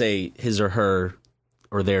can't say his or her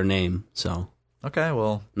or their name, so Okay,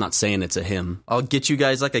 well, I'm not saying it's a him. I'll get you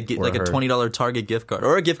guys like a $20 Target gift card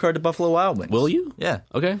or a gift card to Buffalo Wild Wings. Will you? Yeah.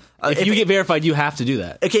 Okay. If you get verified, you have to do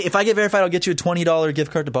that. Okay, if I get verified, I'll get you a $20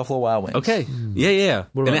 gift card to Buffalo Wild Wings. Okay. Yeah.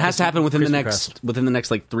 And it has to happen within the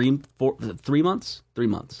next like 3 months. 3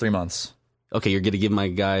 months. 3 months. Okay, you're gonna give my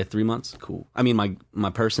guy 3 months. Cool. I mean, my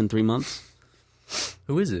person 3 months.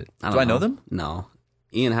 Who is it? Do I know them? No.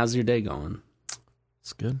 Ian, how's your day going?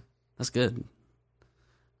 It's good. That's good.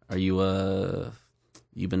 Are you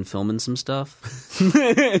you been filming some stuff?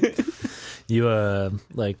 You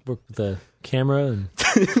like work with the camera and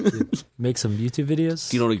make some YouTube videos?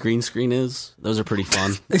 Do you know what a green screen is? Those are pretty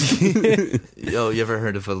fun. Yo, you ever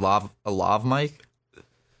heard of a lav mic?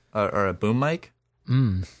 Or a boom mic?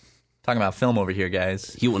 Talking about film over here, guys.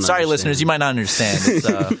 Sorry, understand. listeners, you might not understand.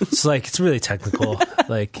 It's really technical.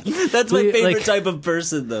 Like that's my favorite type of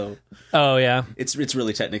person, though. Oh yeah, it's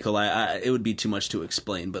really technical. It would be too much to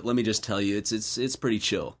explain, but let me just tell you, it's pretty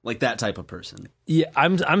chill. Like that type of person. Yeah,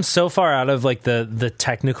 I'm so far out of like the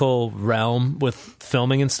technical realm with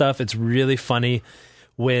filming and stuff. It's really funny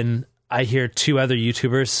when I hear two other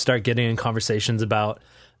YouTubers start getting in conversations about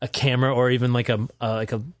a camera or even like a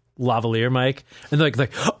lavalier mic, and they're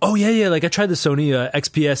like, oh yeah, like I tried the Sony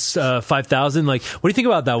XPS 5000. Like, what do you think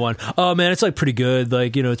about that one? Oh man, it's like pretty good.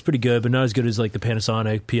 Like, you know, it's pretty good, but not as good as like the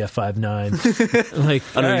Panasonic PF59. Like,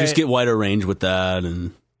 I don't know, just get wider range with that,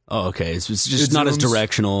 and okay, it's just not as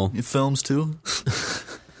directional. It films too.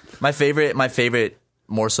 My favorite,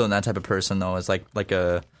 more so than that type of person though, is like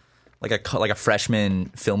a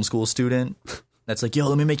freshman film school student. That's like, yo,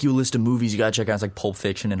 let me make you a list of movies you gotta check out. It's like Pulp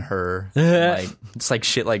Fiction and Her. Like, it's like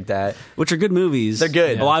shit like that. Which are good movies. They're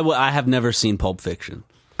good. Yeah. Oh, I have never seen Pulp Fiction.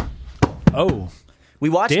 Oh. We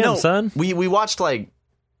watched, damn, son. We watched like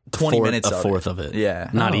 20 minutes of it. A fourth of it. Yeah.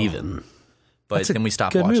 Not even. But then we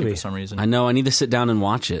stopped watching for some reason. I know, I need to sit down and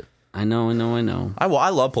watch it. I know. I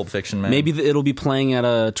love Pulp Fiction, man. Maybe it'll be playing at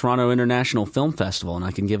a Toronto International Film Festival and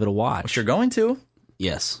I can give it a watch. Which you're going to?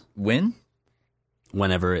 Yes. When?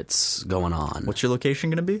 Whenever it's going on. What's your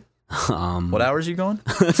location going to be? What hours are you going?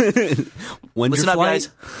 When's Listen your up, flight? guys.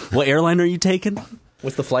 What airline are you taking?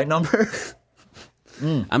 What's the flight number?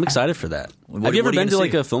 I'm excited for that. Have you ever been to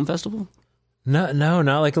like a film festival? No,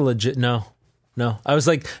 not like a legit. No. I was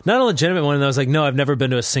like, not a legitimate one. And I was like, no, I've never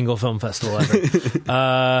been to a single film festival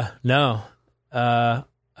ever. No. I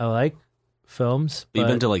like films. But you've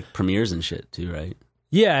been to like premieres and shit too, right?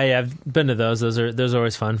 Yeah, I've been to those. Those are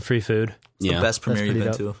always fun. Free food. It's the best premiere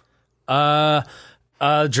you've been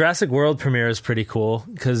to. Jurassic World premiere is pretty cool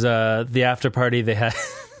because the after party they had.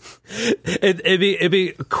 It'd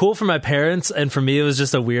be cool for my parents, and for me it was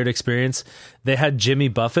just a weird experience. They had Jimmy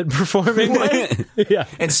Buffett performing. Yeah,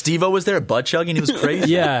 and Steve-O was there butt chugging. He was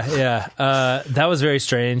crazy. Yeah. That was very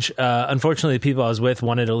strange. Unfortunately, the people I was with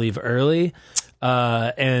wanted to leave early,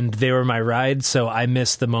 and they were my ride, so I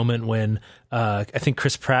missed the moment when I think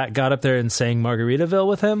Chris Pratt got up there and sang Margaritaville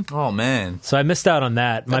with him. Oh man! So I missed out on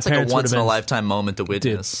that. That's my parents like a once in a lifetime moment to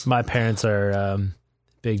witness. Dude, my parents are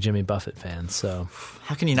big Jimmy Buffett fans, so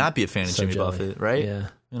how can you not be a fan of Jimmy Buffett, right? Yeah.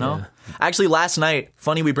 You know? Yeah. Actually, last night,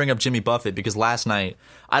 funny we bring up Jimmy Buffett because last night,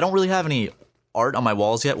 I don't really have any art on my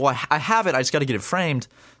walls yet. Well, I have it. I just got to get it framed.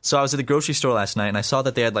 So I was at the grocery store last night and I saw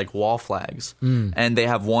that they had like wall flags. And they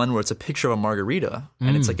have one where it's a picture of a margarita.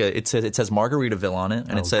 And it's like it says Margaritaville on it.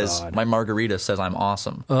 And it says, my margarita says I'm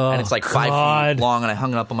awesome. And it's like 5 feet long and I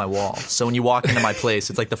hung it up on my wall. So when you walk into my place,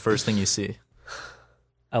 it's like the first thing you see.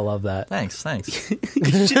 I love that. Thanks.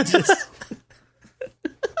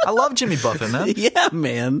 I love Jimmy Buffett, man. Yeah,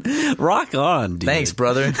 man. Rock on, dude. Thanks,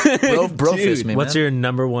 brother. Bro fist me, what's man. your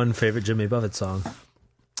number one favorite Jimmy Buffett song?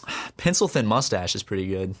 Pencil Thin Mustache is pretty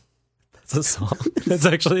good. That's a song. That's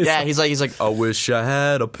actually a yeah. song. He's like, I wish I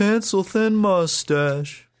had a pencil thin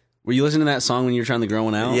mustache. Were you listening to that song when you were trying to grow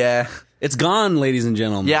one out? Yeah. It's gone, ladies and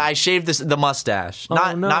gentlemen. Yeah, I shaved the mustache.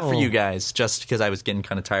 Oh, Not for you guys, just because I was getting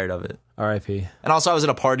kind of tired of it. R.I.P. And also, I was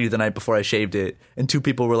at a party the night before I shaved it, and 2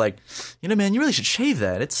 people were like, "You know, man, you really should shave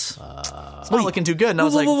that. It's not looking too good." And I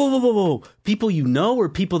was like, "Whoa! People you know, or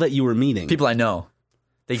people that you were meeting? People I know."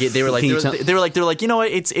 They were like, you know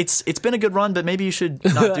what? It's been a good run, but maybe you should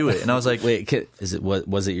not do it. And I was like, wait,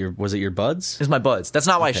 was it your buds? It's my buds. That's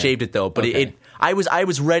not why I shaved it though. But I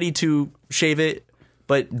was ready to shave it.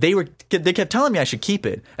 But they kept telling me I should keep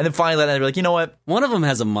it, and then finally they were like, you know what? One of them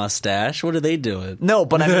has a mustache. What are they doing? No,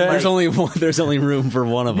 but I mean, there's only room for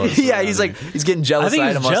one of us. Yeah, he's getting jealous. I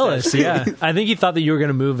think he's jealous. Yeah, I think he thought that you were going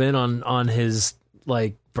to move in on his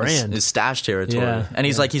like brand, his stash territory. Yeah, and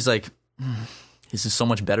he's like, this is so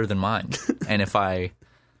much better than mine. And if I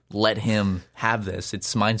let him have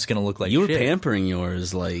this, mine's going to look like you were shit. pampering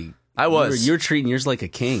yours like. I was. You're treating yours like a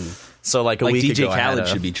king. So like a Like week DJ ago, Khaled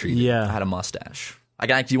should be treated. I had a mustache. Do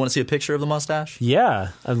you want to see a picture of the mustache? Yeah,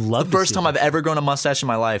 I love The first time I've ever grown a mustache in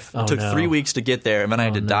my life. It took no. 3 weeks to get there, and then I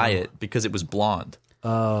had to dye it because it was blonde.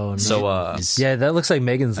 Oh, no. So, yeah, that looks like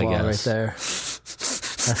Megan's Law right guess. there.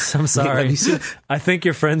 I'm sorry. I think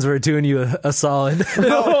your friends were doing you a solid.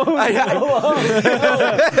 oh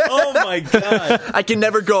my God. I can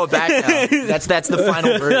never grow it back now. That's the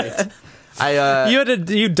final verdict.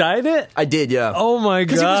 You dyed it? I did, yeah. Oh my God.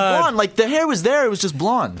 Because it was blonde. Like the hair was there, it was just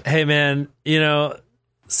blonde. Hey man,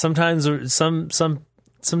 sometimes we're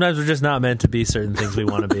just not meant to be certain things we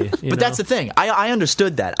want to be. But that's the thing. I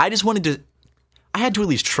understood that. I just wanted to. I had to at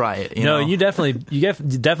least try it. You know? you definitely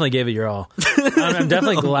gave it your all. I'm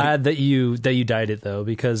definitely glad that you dyed it though,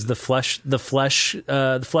 because the flesh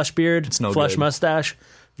beard, It's no flesh good. mustache,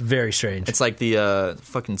 very strange. It's like the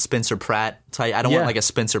fucking Spencer Pratt type. I don't want like a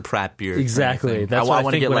Spencer Pratt beard. or Exactly. anything. That's what I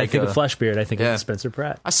wanna think get when I like think a- of flesh beard. I think Yeah. of Spencer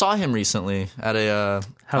Pratt. I saw him recently at a.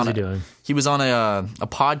 How's he doing? He was on a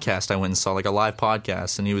podcast I went and saw, like a live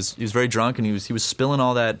podcast, and he was very drunk, and he was spilling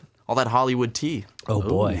all that Hollywood tea. Oh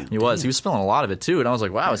boy. He was spilling a lot of it too, and I was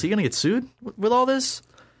like, wow, is he gonna get sued with all this?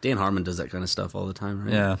 Dan Harmon does that kind of stuff all the time,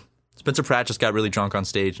 right? Yeah. Spencer Pratt just got really drunk on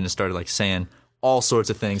stage and just started like saying all sorts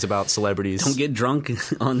of things about celebrities. Don't get drunk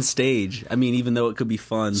on stage. I mean, even though it could be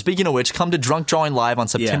fun. Speaking of which, come to Drunk Drawing Live on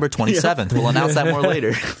September 27th. We'll announce that more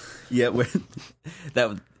later. Yeah,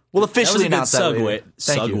 We'll officially that was a announce good that later.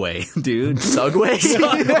 Thank you. Segway, dude. Segway?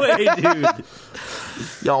 Segway, dude.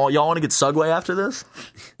 Y'all want to get Segway after this?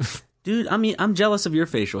 Dude, I mean, I'm jealous of your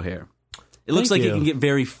facial hair. It looks like you. it can get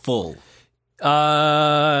very full.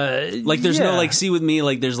 Like Like there's no like, see with me,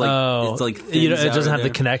 like there's like it's like it thins out doesn't right have the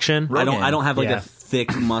there. connection. I don't have like Yeah. a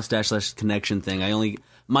thick mustache / connection thing.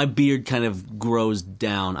 My beard kind of grows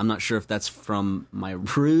down. I'm not sure if that's from my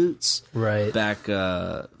roots, Right. back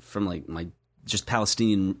from like my just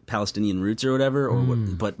Palestinian roots or whatever, or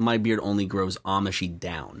what, but my beard only grows Amishy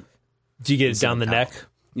down. Do you get it down the neck?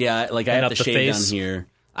 Yeah, like I And have up to the shave face? down here.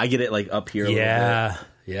 I get it like up here. A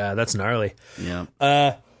Yeah, that's gnarly. little bit.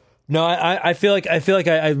 Yeah. No, I feel like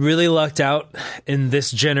I really lucked out in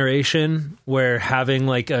this generation where having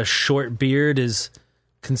like a short beard is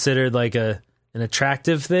considered like an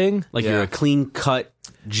attractive thing. Like Yeah. you're a clean cut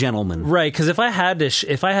gentleman. Right, because if I had to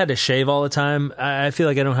shave all the time, I feel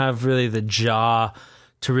like I don't have really the jaw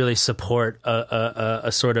to really support a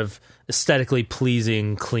sort of aesthetically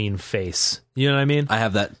pleasing, clean face. You know what I mean? I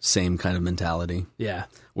have that same kind of mentality Yeah.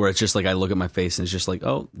 where it's just like I look at my face and it's just like,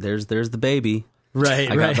 oh, there's the baby.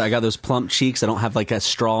 Right. I got those plump cheeks. I don't have like a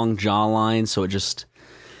strong jawline, so it just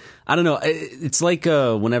I don't know. It's like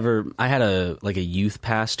whenever I had a youth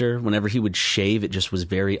pastor, whenever he would shave, it just was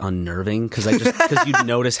very unnerving because you'd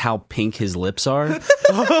notice how pink his lips are.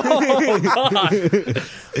 Oh God. I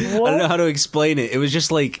don't know how to explain it. It was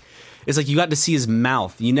just like it's like you got to see his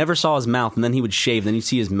mouth. You never saw his mouth, and then he would shave. Then you'd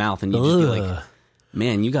see his mouth, and you'd just be like,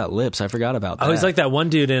 "Man, you got lips." I forgot about that. I was like that one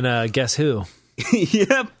dude in Guess Who.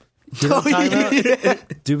 Yep. You know what I'm talking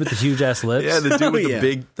about? Dude with the huge ass lips. Yeah, the dude with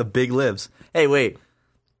yeah. the big lips. Hey, wait.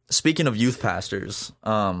 Speaking of youth pastors,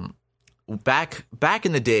 back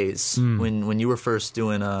in the days when you were first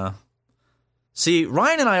doing see,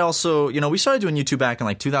 Ryan and I also, we started doing YouTube back in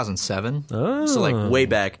like 2007. Oh. So like way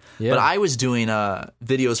back. Yeah. But I was doing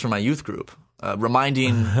videos for my youth group,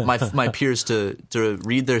 reminding my peers to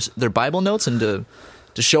read their Bible notes and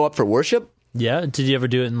to show up for worship. Yeah. Did you ever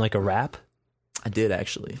do it in like a rap? I did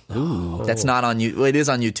actually. Ooh. That's not on you. Well, it is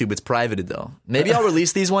on YouTube. It's privated though. Maybe I'll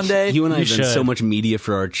release these one day. You and I have done should. so much media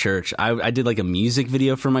for our church. I did like a music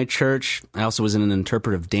video for my church. I also was in an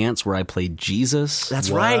interpretive dance where I played Jesus. That's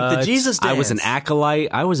right, the Jesus dance. I was an acolyte.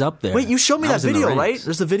 I was up there. Wait, you showed me I that was in the video, ranks. right?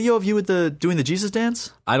 There's a video of you with doing the Jesus dance.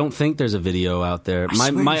 I don't think there's a video out there. swear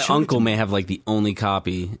you My showed it uncle to me. may have like the only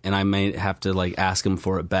copy, and I may have to like ask him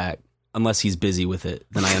for it back. Unless he's busy with it,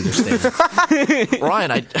 then I understand.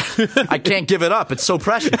 Ryan, I can't give it up. It's so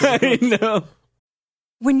precious. I know.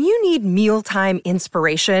 When you need mealtime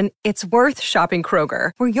inspiration, it's worth shopping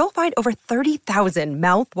Kroger, where you'll find over 30,000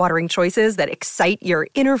 mouth-watering choices that excite your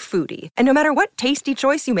inner foodie. And no matter what tasty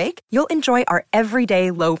choice you make, you'll enjoy our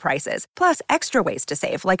everyday low prices, plus extra ways to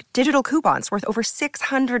save, like digital coupons worth over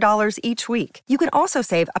 $600 each week. You can also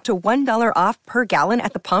save up to $1 off per gallon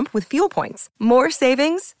at the pump with fuel points. More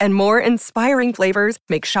savings and more inspiring flavors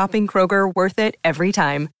make shopping Kroger worth it every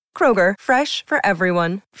time. Kroger, fresh for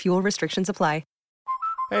everyone. Fuel restrictions apply.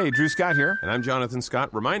 Hey, Drew Scott here, and I'm Jonathan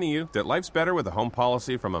Scott, reminding you that life's better with a home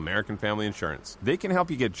policy from American Family Insurance. They can help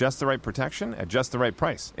you get just the right protection at just the right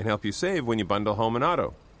price and help you save when you bundle home and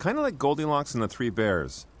auto. Kind of like Goldilocks and the Three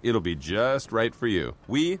Bears. It'll be just right for you.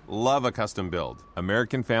 We love a custom build.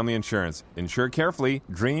 American Family Insurance. Insure carefully,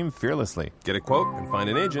 dream fearlessly. Get a quote and find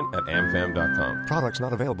an agent at amfam.com. Products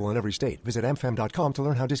not available in every state. Visit amfam.com to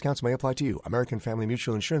learn how discounts may apply to you. American Family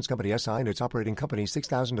Mutual Insurance Company SI and its operating company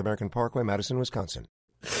 6000 American Parkway, Madison, Wisconsin.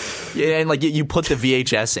 Yeah, and like you put the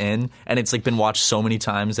VHS in, and it's like been watched so many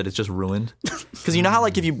times that it's just ruined. Because you know how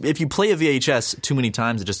like if you play a VHS too many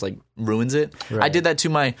times, it just like ruins it. Right. I did that to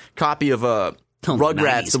my copy of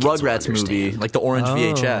Rugrats, the Rugrats movie, like the orange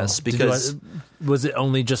VHS. Because was it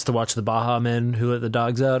only just to watch the Baja Men who let the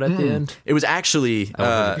dogs out at the end? It was actually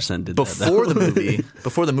before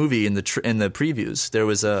the movie in the previews. There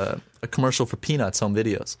was a commercial for Peanuts home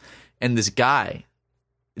videos, and this guy.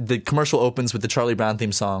 The commercial opens with the Charlie Brown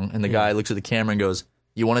theme song, and the guy looks at the camera and goes,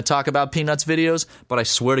 "You want to talk about Peanuts videos?" But I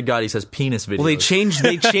swear to God, he says penis videos. Well, they changed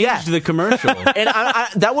the commercial. And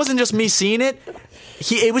that wasn't just me seeing it.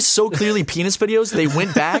 It was so clearly penis videos. They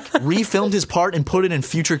went back, refilmed his part, and put it in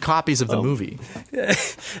future copies of the movie.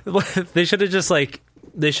 They should have just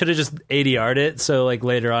ADR'd it. So like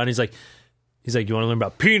later on, he's like, you want to learn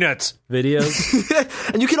about Peanuts videos?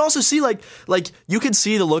 And you can also see like you can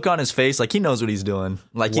see the look on his face, like he knows what he's doing.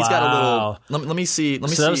 Like he's got a little. Let me see.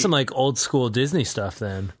 So that was some like old school Disney stuff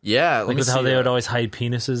then. Yeah, like with how they would always hide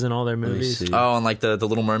penises in all their movies. Oh, and like the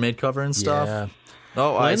Little Mermaid cover and stuff. Yeah.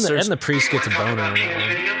 Oh, and the priest gets a boner.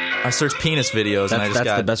 I searched penis videos, and I just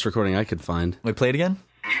got the best recording I could find. Wait, play it again.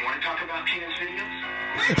 You want to talk about penis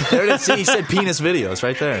videos? There it is. See, he said penis videos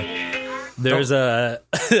right there. There was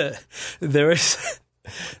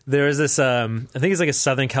this I think it's like a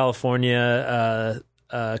Southern California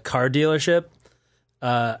car dealership,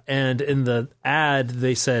 and in the ad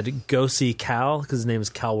they said "Go see Cal" because his name is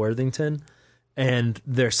Cal Worthington, and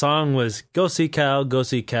their song was "Go see Cal, go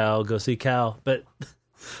see Cal, go see Cal," but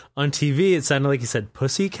on TV it sounded like he said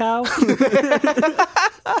 "Pussy Cow."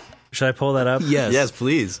 Should I pull that up? Yes,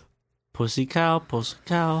 please. Pussy cow, pussy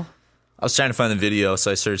cow. I was trying to find the video,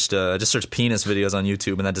 so I searched penis videos on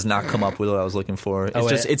YouTube, and that does not come up with what I was looking for.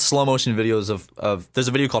 It's slow motion videos of. There's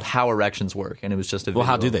a video called "How Erections Work," and it was just a video. Well,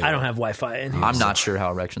 how do they? I don't have Wi-Fi in here. I'm not sure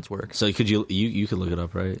how erections work. So could you could look it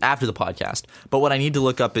up right after the podcast. But what I need to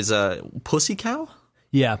look up is a pussy cow.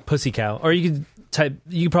 Yeah, pussy cow. Or you could type.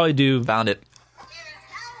 You could probably do. Found it. If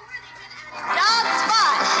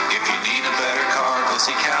you need a better car, go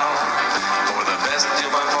see Cal. For the best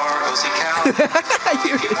deal by far, go see Cal. If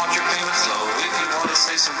you want your payments low, if you want to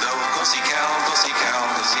save some dough, go see Cal, go see Cal,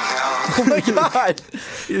 go see Cal. Oh my God!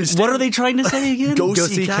 What are they trying to say again? Go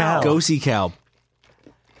see Cal. Go see Cal.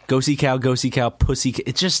 Go see Cal. Go see Cal. Pussy.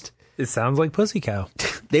 It sounds like pussy cow.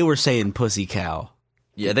 They were saying pussy cow.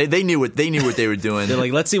 Yeah, they knew what they were doing. They're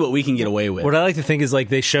like, let's see what we can get away with. What I like to think is like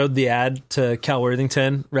they showed the ad to Cal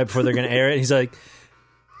Worthington right before they're going to air it. And he's like,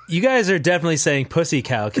 "You guys are definitely saying pussy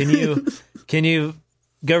cow. Can you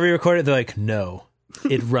go re-record it?" They're like, "No,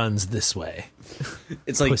 it runs this way."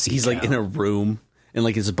 It's like Pussy he's cow. like in a room and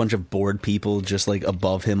like there's a bunch of bored people just like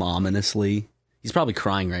above him ominously. He's probably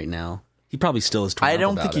crying right now. He probably still is. I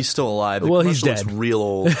don't think he's still alive. Well, he's dead. Looks real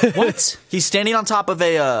old. What? He's standing on top of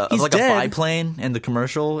a dead. a biplane in the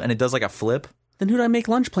commercial, and it does like a flip. Then who do I make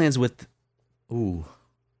lunch plans with? Ooh,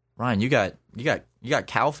 Ryan, you got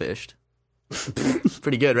cowfished.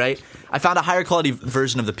 Pretty good, right? I found a higher quality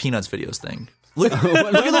version of the Peanuts videos thing. Look at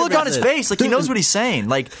the look on his face. Like he knows what he's saying.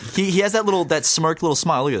 Like he has that smirk little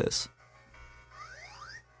smile. Look at this.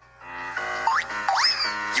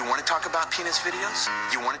 You want to talk about penis videos?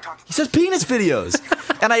 You want to talk? He says penis videos,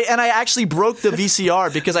 and I actually broke the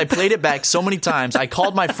VCR because I played it back so many times. I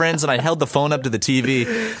called my friends and I held the phone up to the TV,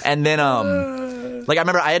 and then like I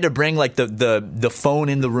remember I had to bring like the phone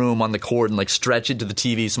in the room on the cord and like stretch it to the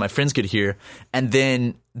TV so my friends could hear, and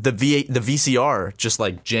then the VCR just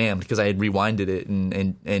like jammed because I had rewinded it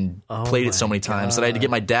and played it so many times that I had to get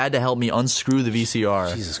my dad to help me unscrew the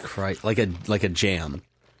VCR. Jesus Christ, like a jam.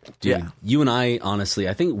 Dude, Yeah. You and I, honestly,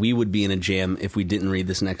 I think we would be in a jam if we didn't read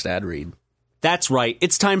this next ad read. That's right.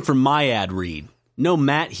 It's time for my ad read. No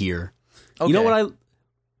Matt here. Okay. You know what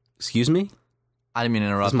Excuse me? I didn't mean to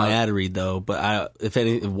interrupt. That's my ad read, though. But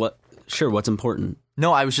what's important?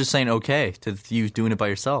 No, I was just saying okay to you doing it by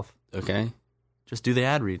yourself. Okay. Just do the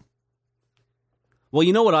ad read. Well,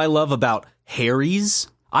 you know what I love about Harry's?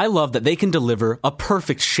 I love that they can deliver a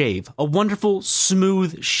perfect shave, a wonderful,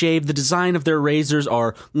 smooth shave. The design of their razors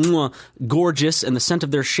are gorgeous, and the scent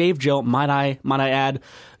of their shave gel, might I add,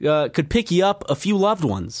 could pick you up a few loved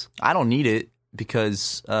ones. I don't need it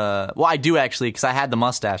because, I do actually because I had the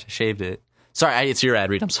mustache. I shaved it. Sorry, it's your ad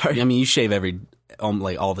read. I'm sorry. I mean, you shave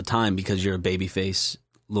all the time because you're a baby face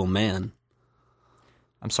little man.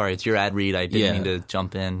 I'm sorry, it's your ad read. I didn't mean to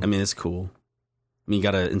jump in. I mean, it's cool. I mean, you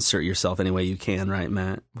got to insert yourself any way you can, right,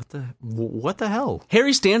 Matt? What the hell?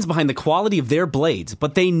 Harry stands behind the quality of their blades,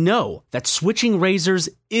 but they know that switching razors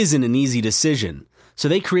isn't an easy decision. So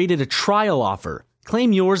they created a trial offer.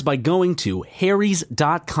 Claim yours by going to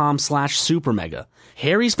harrys.com/supermega.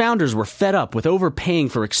 Harry's founders were fed up with overpaying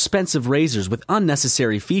for expensive razors with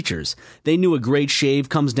unnecessary features. They knew a great shave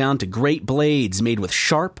comes down to great blades made with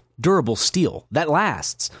sharp, durable steel that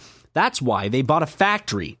lasts. That's why they bought a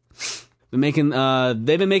factory. They've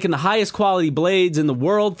been making the highest quality blades in the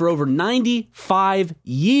world for over 95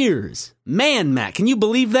 years. Man, Matt, can you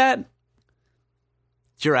believe that?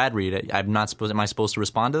 It's your ad read. Am I supposed to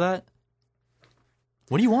respond to that?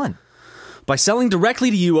 What do you want? By selling directly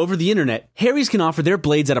to you over the internet, Harry's can offer their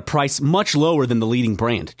blades at a price much lower than the leading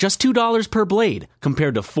brand. Just $2 per blade,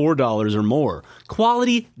 compared to $4 or more.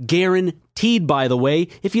 Quality guaranteed, by the way.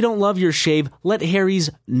 If you don't love your shave, let Harry's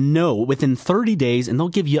know within 30 days and they'll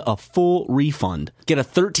give you a full refund. Get a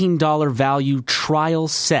 $13 value trial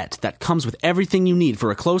set that comes with everything you need for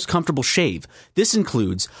a close, comfortable shave. This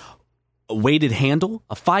includes a weighted handle,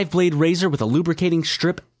 a 5-blade razor with a lubricating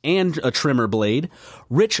strip and a trimmer blade,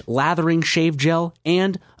 rich lathering shave gel,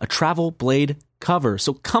 and a travel blade cover.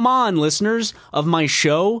 So come on, listeners of my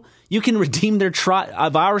show. You can redeem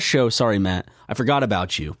our show. Sorry, Matt. I forgot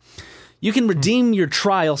about you. You can redeem your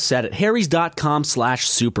trial set at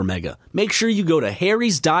harrys.com/supermega. Make sure you go to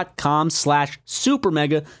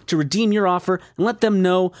harrys.com/supermega to redeem your offer and let them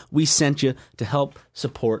know we sent you to help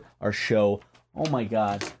support our show. Oh my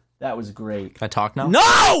God. That was great. Can I talk now?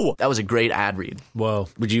 No! That was a great ad read. Whoa.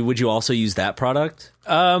 Would you also use that product?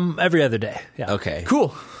 Every other day. Yeah. Okay.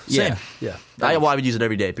 Cool. Yeah. Same. Yeah. I would use it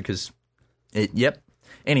every day because yep.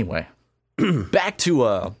 Anyway, back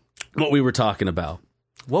to What we were talking about.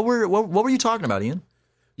 what were you talking about, Ian?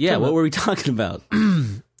 Yeah, what were we talking about?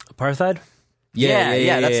 Apartheid?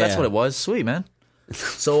 Yeah, that's what it was. Sweet, man.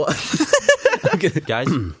 So guys,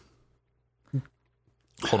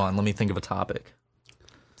 hold on, let me think of a topic.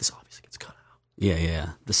 This obviously gets cut out. Yeah.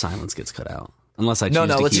 The silence gets cut out. Unless I choose No,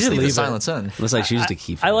 to let's keep just leave the it. silence in. Unless I choose to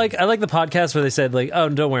keep it. I like the podcast where they said like, oh,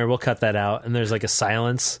 don't worry, we'll cut that out, and there's like a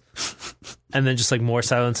silence, and then just like more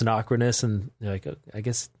silence and awkwardness, and you're like, oh, I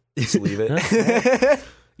guess Just leave it.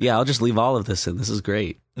 Yeah, I'll just leave all of this in. This is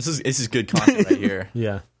great. This is good content right here.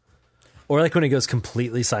 yeah. Or like when it goes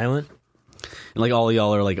completely silent. And like all of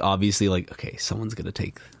y'all are like obviously like, okay, someone's gonna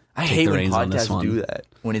take I hate the when reins on this podcasts one. do that.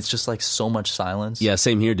 When it's just like so much silence. Yeah,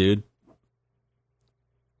 same here, dude.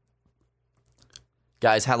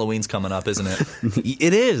 Guys, Halloween's coming up, isn't it?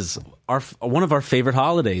 It is one of our favorite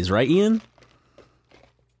holidays, right, Ian?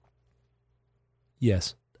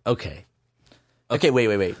 Yes. Okay. Okay,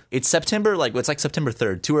 wait. It's September, it's like September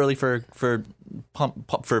 3rd. Too early for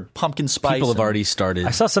pumpkin spice. People have already started.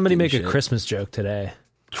 I saw somebody make doing a Christmas joke today.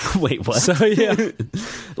 Wait, what? So yeah.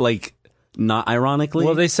 Like, not ironically?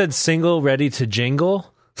 Well, they said single ready to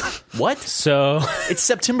jingle. What? So It's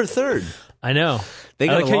September 3rd. I know. They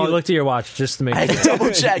I got like a how long- you looked at your watch just to make I had to double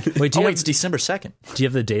check. Wait, do you have- it's December 2nd. Do you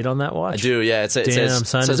have the date on that watch? I do, yeah. It Damn, says,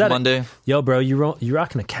 son. it Is says that Monday. Yo, bro, you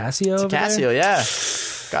rocking a Casio over there? Casio, yeah.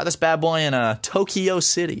 Got this bad boy in Tokyo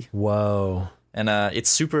City. Whoa. And it's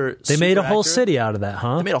super They made a super whole accurate. city out of that,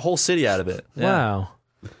 huh? They made a whole city out of it. Yeah. Wow.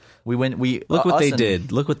 Look what us they and-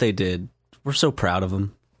 did. Look what they did. We're so proud of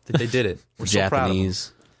them. They did it. We're so proud of them.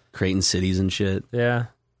 Japanese, creating cities and shit. Yeah.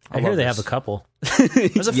 I love hear they this. have a couple.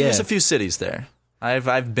 There's a Yeah. few cities there.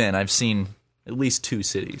 I've seen at least 2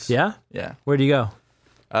 cities. Yeah? Yeah. Where do you go?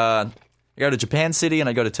 I go to Japan City and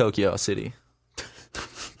I go to Tokyo City.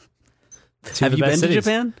 Have the you been best to cities.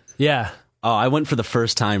 Japan? Yeah. Oh, I went for the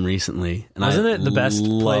first time recently, and Wasn't I it the best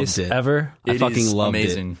loved place it. ever? I It fucking is loved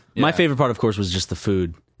amazing. it. My Yeah. favorite part, of course, was just the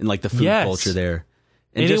food and like the food Yes. culture there.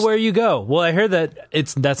 And Anywhere you go. Well, I heard that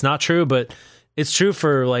that's not true, but it's true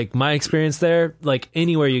for like my experience there. Like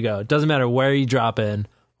anywhere you go, it doesn't matter where you drop in,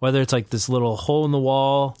 whether it's like this little hole in the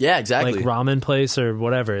wall, Yeah, exactly. like ramen place or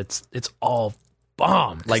whatever. It's all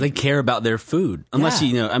bomb. like they care about their food, unless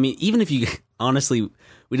Yeah. I mean, even if you honestly,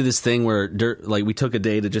 we did this thing where like we took a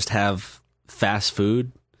day to just have fast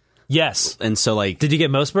food, Yes. and so like Did you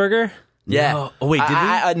get Most Burger? Yeah. No. Oh, wait,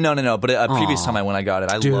 did we? No. But a previous Aw. time I went, I got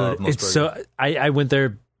it. I Dude, love Most it's Burger. so. I went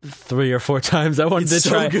there 3 or 4 times. I wanted It's to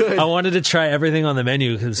so try. good. I wanted to try everything on the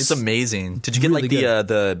menu. It's amazing. Did you get really like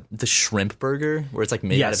the shrimp burger where it's like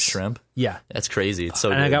made out of Yes. shrimp? Yeah. That's crazy. It's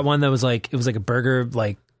so And good. I got one that was like it was like a burger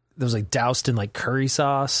like that was like doused in like curry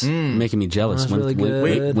sauce. making me jealous. That's really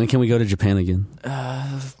good. When can we go to Japan again?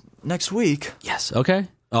 next week. Yes. Okay.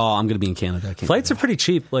 Oh, I'm going to be in Canada. I can't Flights are pretty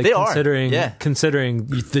cheap. Like They are, considering yeah. considering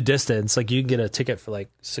the distance, like you can get a ticket for like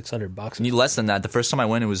 $600. Need less than that. The first time I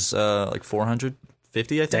went, it was like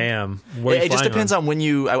 450, I think. Damn. Where are you It just flying depends on when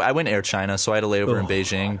you. I went Air China, so I had a layover in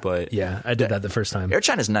Beijing. But Yeah, I did that the first time. Air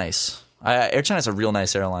China's nice. Air China's a real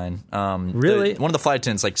nice airline. Really? One of the flight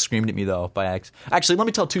attendants like screamed at me though by accident. Actually, let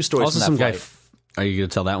me tell two stories Also, from that some guy. flight. Are you going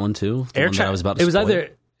to tell that one too? The Air one that China. I was about to It was spoil?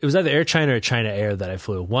 either Air China or China Air that I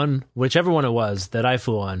flew. Whichever one it was that I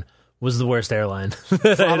flew on was the worst airline that I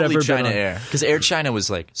had Probably ever China been on. Air, because Air China was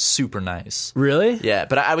like super nice. Really? Yeah,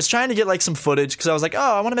 but I was trying to get like some footage because I was like, oh,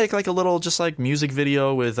 I want to make like a little just like music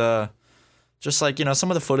video with just like some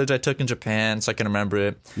of the footage I took in Japan so I can remember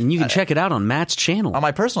it. And you can check it out on Matt's channel. On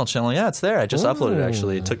my personal channel, yeah, it's there. I just uploaded it,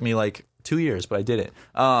 actually. It took me like 2 years, but I did it.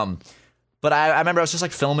 But I remember I was just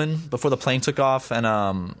like filming before the plane took off, and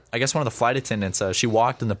I guess one of the flight attendants, she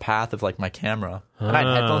walked in the path of like my camera. And I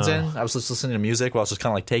had headphones in. I was just listening to music while I was just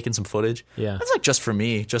kind of like taking some footage. Yeah. It's like just for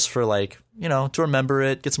me, just for like, to remember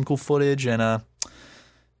it, get some cool footage. And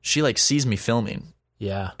she like sees me filming,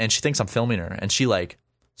 Yeah. and she thinks I'm filming her, and she like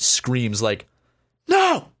screams like,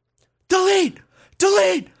 no, delete.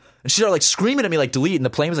 And she started like screaming at me like delete, and the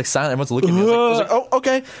plane was like silent. Everyone's looking at me. I was like, oh,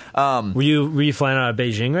 okay. Were you flying out of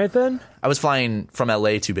Beijing right then? I was flying from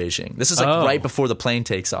LA to Beijing. This is like right before the plane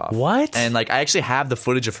takes off. What? And like I actually have the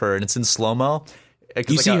footage of her, and it's in slow mo.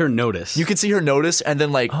 You see her notice. You can see her notice, and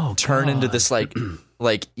then like turn into this like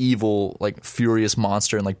like evil, like furious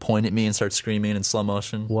monster, and like point at me and start screaming in slow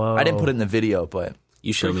motion. Whoa. I didn't put it in the video, but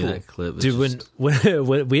You showed me that clip. It's Dude, just-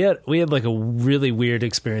 when we had like a really weird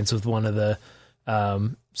experience with one of the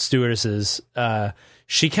stewardesses.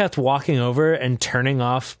 She kept walking over and turning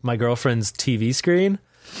off my girlfriend's TV screen.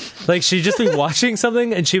 Like she'd just be watching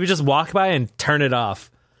something and she would just walk by and turn it off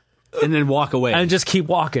and then walk away and just keep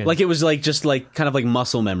walking. like it was like just like kind of like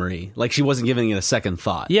muscle memory. Like she wasn't giving it a second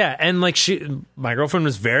thought. Yeah, and like my girlfriend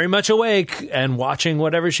was very much awake and watching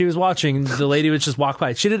whatever she was watching. The lady would just walk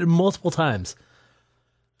by. She did it multiple times.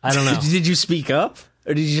 I don't know. Did you speak up?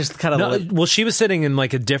 Or did you just kind of No, well, she was sitting in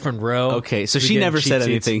like a different row. Okay, so We she get never cheap said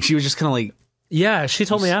seats. anything. She was just kind of like, Yeah, she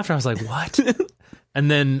told me after. I was like, "What?" and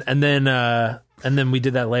then we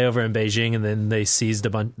did that layover in Beijing, and then they seized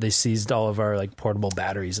They seized all of our like portable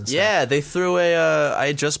batteries and stuff. yeah, they threw I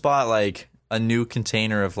had just bought like a new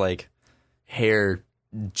container of like hair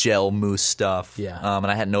gel mousse stuff. Yeah. And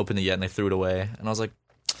I hadn't opened it yet, and they threw it away. And I was like,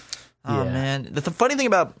 oh Yeah. man. The funny thing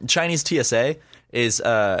about Chinese TSA is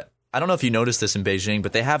I don't know if you noticed this in Beijing,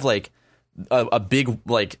 but they have like a big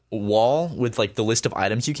like wall with like the list of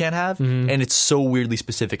items you can't have, and it's so weirdly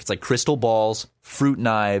specific. It's like crystal balls, fruit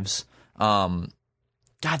knives.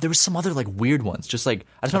 God, there was some other like weird ones. Just like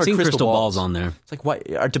I just I've remember seen crystal balls balls on there. It's like,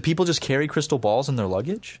 why do people just carry crystal balls in their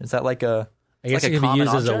luggage? Is that like a? I guess like it a could be common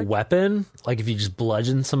used as a object? weapon. Like if you just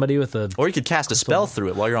bludgeon somebody with a. Or you could cast a spell through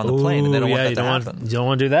it while you're on the plane, and they don't Ooh, want yeah, that to happen. you don't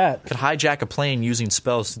want to do that. Could hijack a plane using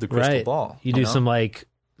spells through the crystal Right. ball. You do know? some like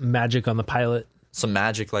magic on the pilot. some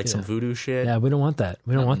magic, like some voodoo shit. Yeah, we don't want that.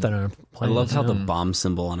 We don't want that on a I plane. love how the bomb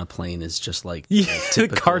symbol on a plane is just like Yeah,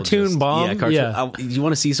 typical, cartoon just- bomb? Yeah, cartoon. Yeah. You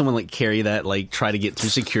want to see someone like carry that, like try to get through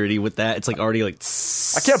security with that? It's like already like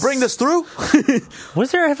I can't bring this through.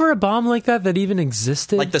 Was there ever a bomb like that even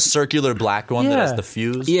existed? Like the circular black one that Yeah. has the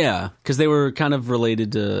fuse. yeah, because they were kind of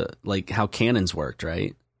related to like how cannons worked,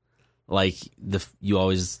 right? Like you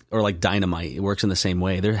always or like dynamite, it works in the same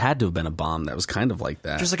way. There had to have been a bomb that was kind of like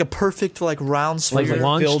that. Just like a perfect like round sphere.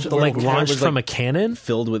 launched from a cannon,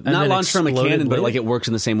 filled with and not then launched from a exploded cannon, but with like it? it works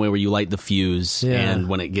in the same way where you light the fuse, Yeah. and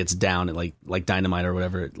when it gets down, it like dynamite or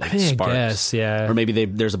whatever, it like I sparks. guess, yeah. Or maybe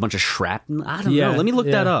there's a bunch of shrapnel. I don't Yeah, know. Let me look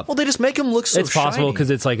yeah. that up. Well, they just make them look so it's possible shiny. because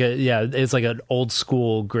it's like it's like an old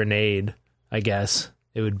school grenade. I guess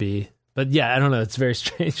it would be, but yeah, I don't know. It's very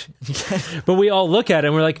strange. But we all look at it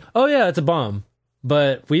and we're like, oh yeah, it's a bomb.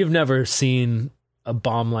 But we've never seen a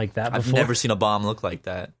bomb like that before. I've never seen a bomb look like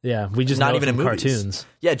that. Yeah, we just Not know even it in from movies. cartoons.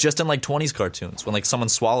 Yeah, just in like 20s cartoons when like someone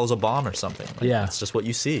swallows a bomb or something. Like, Yeah. it's just what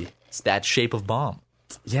you see. It's that shape of bomb.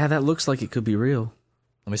 Yeah, that looks like it could be real.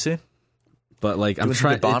 Let me see. But like I'm Doing some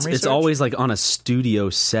trying. good bomb It's research? always like on a studio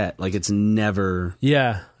set. Like it's never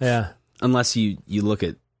Yeah, yeah. unless you look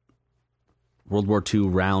at World War II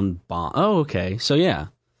round bomb. Oh, okay. So yeah,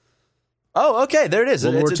 Oh, okay, there it is.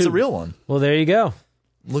 World War It's a II. real one. Well, there you go.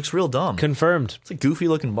 Looks real dumb. Confirmed. It's a goofy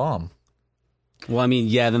looking bomb. well, I mean,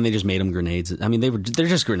 yeah. Then they just made them grenades. I mean, they're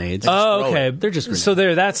just grenades. Oh, throw okay. it. They're just grenades. So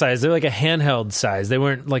they're that size. They're like a handheld size. They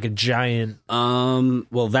weren't like a giant.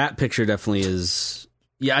 Well, that picture definitely is.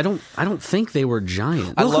 Yeah, I don't think they were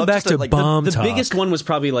giant. I Welcome love back just to like bomb the talk. biggest one was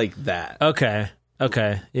probably like that. Okay.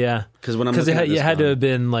 Okay, yeah. Because when I'm because looking at it this had to gun- have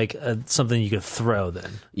been like something you could throw.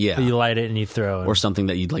 Then Yeah. you light it and you throw, or something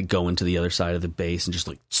that you'd like go into the other side of the base and just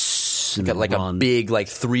like and Got like run. a big, like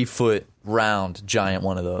 3-foot round giant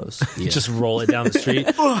one of those. just roll it down the street.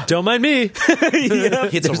 Don't mind me.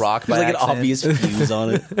 Hits a rock by There's like an accident. obvious fuse on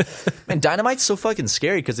it. Man, dynamite's so fucking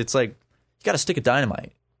scary because it's like you got to stick a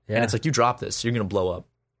dynamite, Yeah. and it's like you drop this, you're gonna blow up.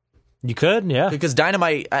 You could, yeah. Because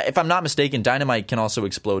dynamite, if I'm not mistaken, dynamite can also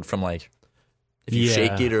explode from like if you Yeah.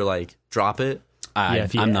 shake it or like drop it.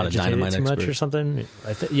 If you I'm not a agitate it dynamite too much expert. or something.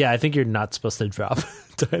 I think you're not supposed to drop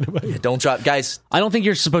dynamite. Don't drop, guys. I don't think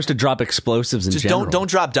you're supposed to drop explosives in Just general. don't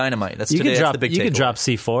drop dynamite. That's You today. could That's drop the big you could takeaway. drop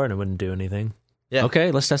C4 and it wouldn't do anything. Yeah.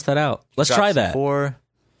 Okay, let's test that out. Let's Drop try that. C4.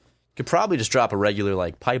 Could probably just drop a regular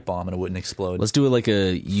like pipe bomb and it wouldn't explode. Let's do it like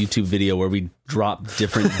a YouTube video where we drop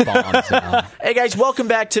different bombs down. Hey guys, welcome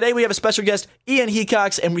back. Today we have a special guest, Ian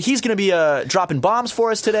Hecox, and he's going to be dropping bombs for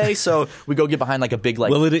us today. So we go get behind like a big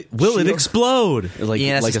like. Will it shield. explode? Like,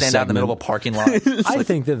 Ian has like to stand out in the middle of a parking lot. I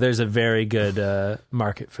think that there's a very good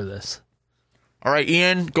market for this. All right,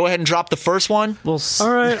 Ian, go ahead and drop the first one. All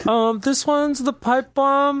right, this one's the pipe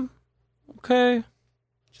bomb. Okay.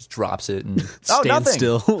 Just drops it and Stand nothing.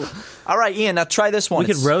 still. All right, Ian, now try this one. We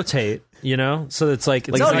could It's- rotate, so it's like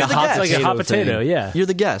it's No, like, you're a the hot, guest. like a hot Potato potato. thing. Yeah. You're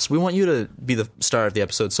the guest. We want you to be the star of the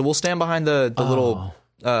episode. So we'll stand behind the little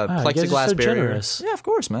you guys are plexiglass so barrier. generous. Yeah, of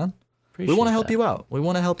course, man. We want to help you out. We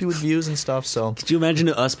want to help you with views and stuff. So Could you imagine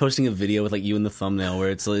us posting a video with like you in the thumbnail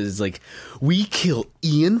where it's like we kill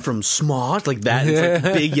Ian from Smart like that? It's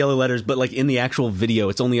like big yellow letters, but like in the actual video,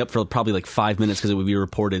 it's only up for probably like 5 minutes because it would be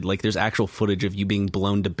reported. Like there's actual footage of you being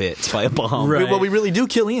blown to bits by a bomb. Right. well, we really do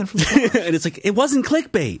kill Ian. From And it's like it wasn't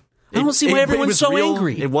clickbait. I don't see why it everyone's was so real.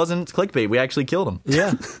 angry. It wasn't clickbait. We actually killed him.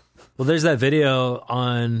 Yeah. Well, there's that video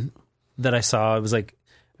on that I saw. It was like,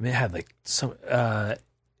 it had like some.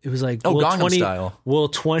 It was like, will Gangnam 20, Style. Will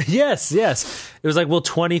 20? Yes. It was like, will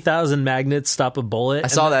 20,000 magnets stop a bullet? I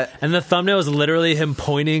saw that. And the thumbnail was literally him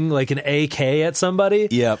pointing like an AK at somebody.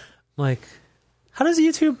 Yep. Like, how does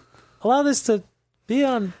YouTube allow this to be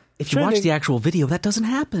on? If you watch the actual video, that doesn't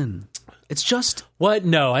happen. It's just What?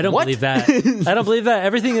 No, I don't What? believe that. I don't believe that.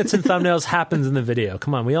 Everything that's in thumbnails happens in the video.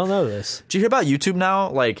 Come on, we all know this. Did you hear about YouTube now?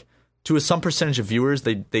 Like, to some percentage of viewers,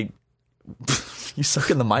 they you suck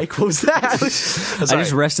in the mic. What was that? I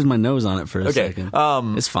just rested my nose on it for a second.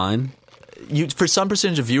 It's fine. For some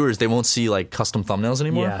percentage of viewers, they won't see like custom thumbnails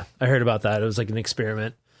anymore. Yeah, I heard about that. It was like an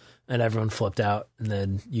experiment, and everyone flipped out, and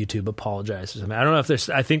then YouTube apologized or something. I don't know if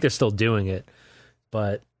they're. I think they're still doing it,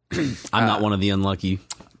 but I'm not one of the unlucky.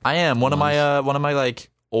 I am one of my like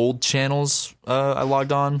old channels. I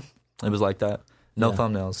logged on. It was like that. No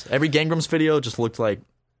thumbnails. Every Gang Grumps video just looked like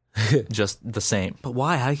just the same. But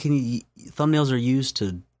why? How can you? Thumbnails are used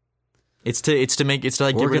to It's to like get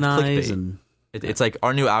rid of organize clickbait. and. It's like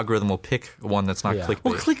our new algorithm will pick one that's not Yeah. clickbait.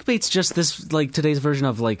 Well, clickbait's just this like today's version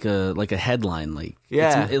of like a headline. Like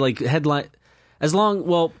Yeah. it's, like headline. As long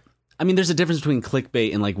well, I mean, there's a difference between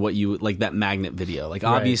clickbait and like what you like that magnet video. Like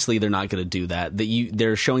Right. obviously they're not going to do that.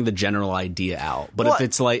 They're showing the general idea out. But What? if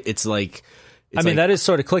it's like I mean that is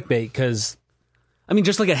sort of clickbait because I mean,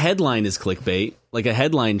 just like a headline is clickbait. Like a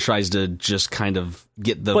headline tries to just kind of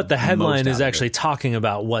get the. but the headline most is out of actually it. talking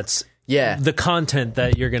about what's Yeah. the content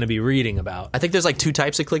that you're going to be reading about. I think there's like two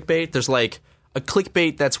types of clickbait. There's like a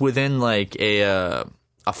clickbait that's within like a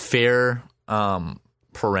fair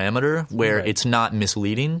parameter where Right. it's not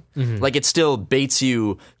misleading. Mm-hmm. Like it still baits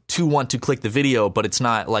you to want to click the video, but it's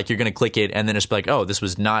not like you're going to click it and then it's like, oh, this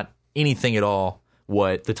was not anything at all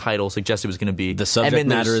what the title suggested was going to be. The And subject then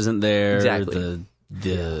there's- matter isn't there. Exactly.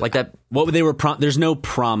 The like that. what they were. There's no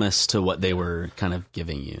promise to what they were kind of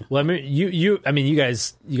giving you. Well, I mean, you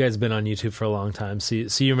guys have been on YouTube for a long time, so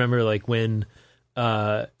you remember like when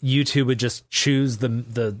YouTube would just choose the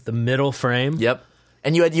middle frame. Yep.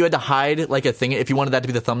 And you had to hide like a thing. If you wanted that to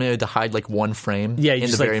be the thumbnail, you had to hide like one frame. Yeah, you in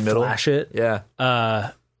just the very like middle. flash it. Yeah.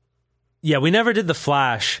 Yeah, we never did the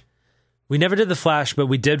flash. But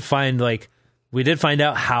we did find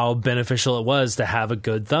out how beneficial it was to have a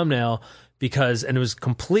good thumbnail and it was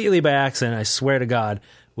completely by accident. I swear to God,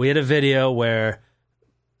 we had a video where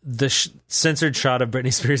the censored shot of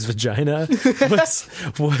Britney Spears' vagina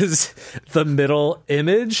was the middle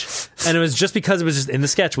image, and it was just because it was just in the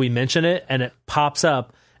sketch. We mention it, and it pops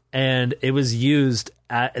up, and it was used,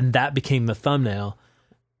 and that became the thumbnail.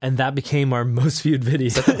 And that became our most viewed video.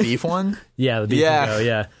 Is that the beef one? Yeah, the beef video,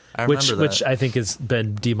 yeah. I remember Which that. I think has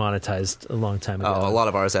been demonetized a long time ago. Oh, a lot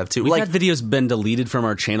of ours have too. We've Like had videos been deleted from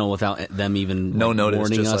our channel without them even No notice,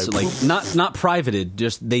 warning just us. like, Like not privated,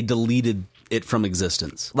 just they deleted it from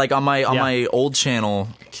existence. on my old channel,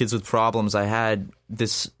 Kids with Problems, I had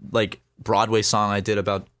this like Broadway song I did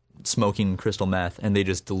about smoking crystal meth, and they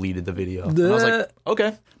just deleted the video. And I was like,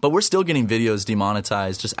 okay. But we're still getting videos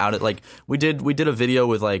demonetized just out at, like, we did a video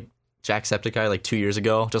with, like, Jacksepticeye, like, 2 years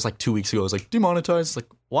ago, just, like, 2 weeks ago. It was, like, demonetized. Like,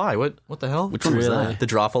 why? What the hell? Which one was that? The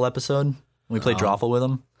Drawful episode. We played Drawful with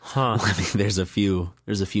him. Huh. I mean, there's a few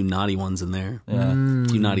naughty ones in there. Yeah. A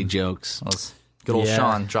few naughty jokes. That was good old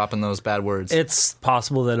Sean dropping those bad words. It's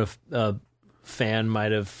possible that a fan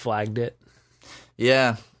might have flagged it.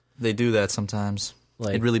 Yeah, they do that sometimes.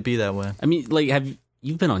 Like, It'd really be that way. I mean, like,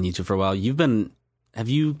 you've been on YouTube for a while.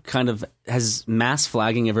 Has mass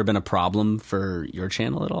flagging ever been a problem for your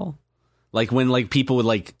channel at all? Like when like people would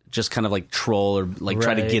like just kind of like troll or like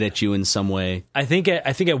try to get at you in some way. I think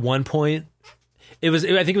at one point I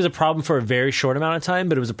think it was a problem for a very short amount of time,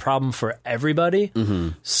 but it was a problem for everybody. Mm-hmm.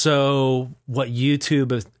 So what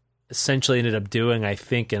YouTube essentially ended up doing, I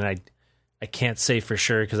think, and I can't say for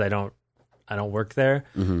sure because I don't work there,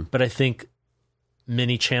 but I think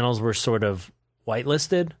many channels were sort of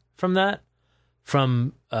whitelisted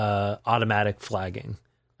from automatic flagging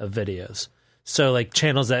of videos. So like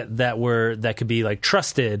channels that could be like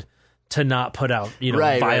trusted to not put out,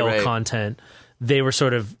 vile content, they were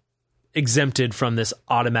sort of exempted from this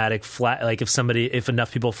automatic flag. Like if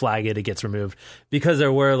enough people flag it, it gets removed, because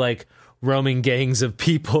there were like roaming gangs of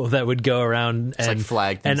people that would go around and like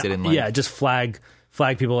flag things they didn't like. Yeah, just flag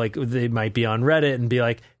people. Like they might be on Reddit and be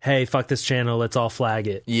like, hey, fuck this channel, let's all flag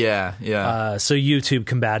it. Yeah. So YouTube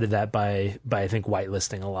combated that by I think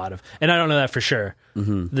whitelisting a lot of, and I don't know that for sure.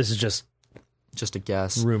 This is just a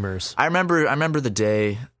guess. Rumors. I remember the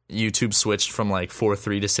day YouTube switched from like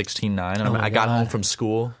 4.3 to 16.9, and I got home from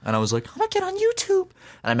school and I was like, I'm gonna get on YouTube,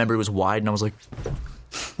 and I remember it was wide and I was like,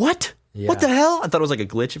 what? Yeah. What the hell? I thought it was like a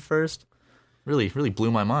glitch at first. Really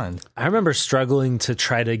blew my mind. I remember struggling to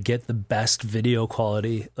try to get the best video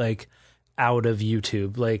quality like out of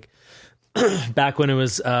YouTube. Like back when it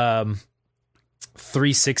was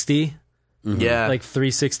 360, yeah, like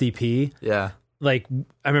 360p. Yeah. Like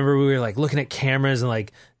I remember we were like looking at cameras and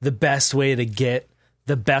like the best way to get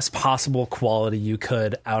the best possible quality you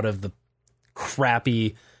could out of the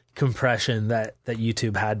crappy compression that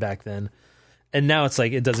YouTube had back then. And now it's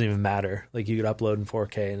like it doesn't even matter. Like you could upload in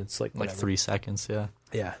 4K and it's like whatever. 3 seconds. Yeah.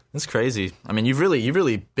 Yeah. That's crazy. I mean, you've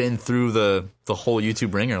really been through the whole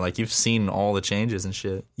YouTube ringer. Like you've seen all the changes and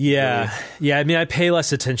shit. Yeah. Really. Yeah. I mean, I pay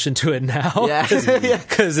less attention to it now. Yeah.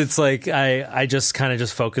 Cause it's like, I just kind of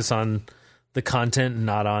just focus on the content and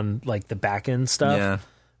not on like the back end stuff.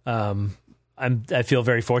 Yeah. I feel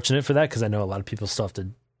very fortunate for that, because I know a lot of people still have to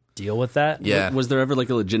deal with that. Yeah. Was there ever like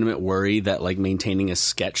a legitimate worry that like maintaining a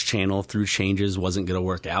sketch channel through changes wasn't going to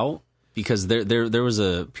work out? Because there was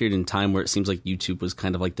a period in time where it seems like YouTube was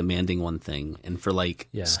kind of like demanding one thing, and for like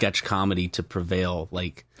sketch comedy to prevail,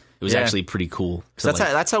 like it was actually pretty cool.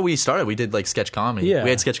 That's how we started. We did like sketch comedy. Yeah. We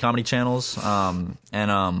had sketch comedy channels,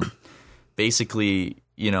 and basically,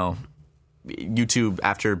 YouTube,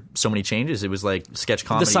 after so many changes, it was like sketch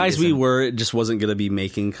comedy. The size we were, it just wasn't going to be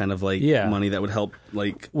making kind of like money that would help.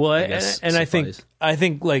 Like, well, I guess, and I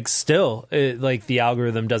think like still, like the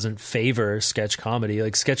algorithm doesn't favor sketch comedy.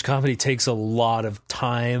 Like sketch comedy takes a lot of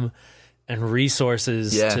time and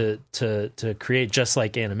resources to create, just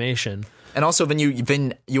like animation. And also, when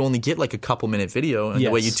you only get like a couple minute video, and the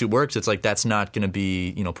way YouTube works, it's like that's not going to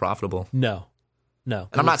be profitable. No. And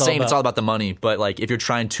I'm not saying it's all about the money, but like if you're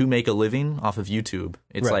trying to make a living off of YouTube,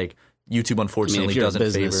 it's like YouTube unfortunately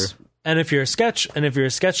doesn't favor. And if you're a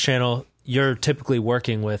sketch channel, you're typically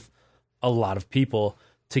working with a lot of people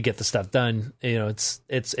to get the stuff done.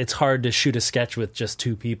 It's hard to shoot a sketch with just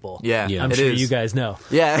two people. Yeah. I'm sure you guys know.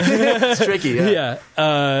 Yeah, it's tricky.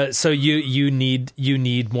 Yeah. So you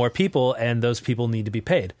need more people, and those people need to be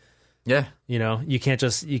paid. Yeah. You can't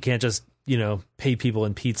just pay people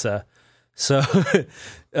in pizza. So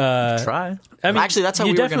try. I mean, actually, that's how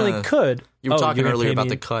you we definitely could. You were talking earlier about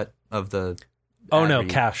the cut of the. Oh no,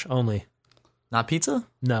 cash only. Not pizza.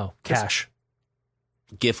 No, cash.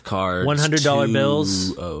 Gift cards, $100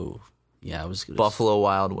 bills. Oh, yeah, I was gonna Buffalo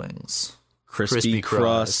Wild Wings, crispy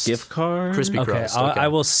crust gift card. Crispy crust. Okay, I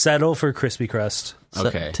will settle for crispy crust.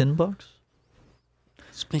 Okay, $10.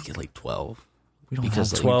 Let's make it like 12. We don't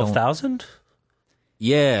Because have 12,000.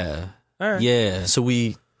 Yeah. All right. Yeah. So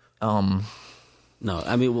we. No,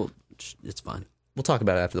 I mean, it's fine. We'll talk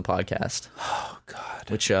about it after the podcast. Oh God.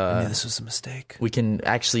 Which I knew this was a mistake. We can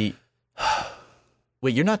actually.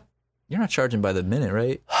 Wait, you're not charging by the minute,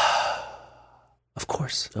 right? Of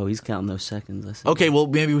course. Oh, he's counting those seconds. I see. Okay, well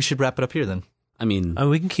maybe we should wrap it up here then. I mean,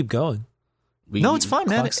 we can keep going. No, it's fine,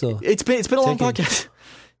 man. It's been a long podcast.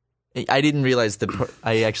 I didn't realize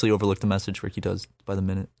I actually overlooked the message where he does by the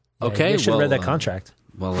minute. Okay, you should have read that contract.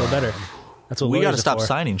 Well, feel better. That's what We got to lawyers are stop for.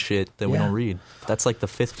 signing shit that we Yeah. don't read. That's like the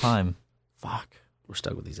 5th time. Fuck. We're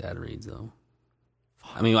stuck with these ad reads, though.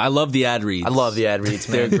 I mean, I love the ad reads. I love the ad reads,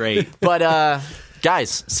 man. They're great. But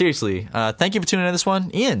guys, seriously, thank you for tuning in to this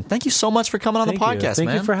one. Ian, thank you so much for coming on the podcast, Thank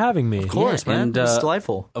man. you for having me. Of course, Yeah, man. and, It's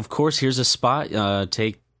delightful. Of course, here's a spot.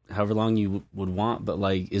 Take however long you would want. But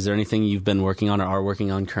like, is there anything you've been working on or are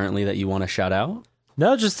working on currently that you want to shout out?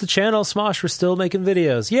 No, just the channel Smosh. We're still making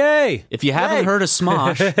videos. Yay! If you haven't heard of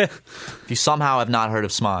Smosh, If you somehow have not heard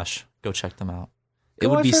of Smosh, go check them out. it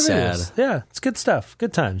would be Watch our sad. videos. Yeah, it's good stuff.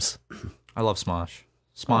 Good times. I love Smosh.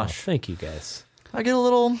 Oh, Smosh. thank you guys. I get a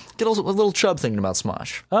little chub thinking about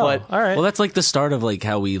Smosh. Oh, But all right. Well, that's like the start of like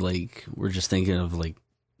how we like we're just thinking of like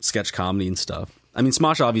sketch comedy and stuff. I mean,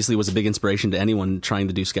 Smosh obviously was a big inspiration to anyone trying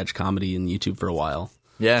to do sketch comedy in YouTube for a while.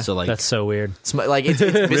 yeah, So like, That's so weird. like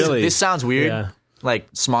Really? this sounds weird. Yeah.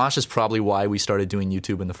 Like Smosh is probably why we started doing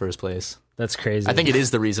YouTube in the first place. That's crazy. I think it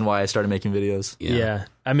is the reason why I started making videos. Yeah.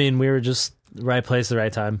 I mean, we were just right place, the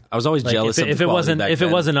right time. I was always Like, jealous if, of if the it quality wasn't back if then.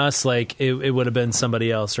 it wasn't us, like it would have been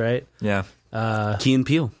somebody else, right? Yeah, Key and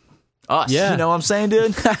Peele. us. Yeah. You know what I'm saying,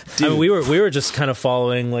 dude? I mean, we were just kind of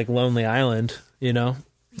following like Lonely Island, you know.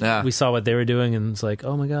 Yeah, We saw what they were doing, and it's like,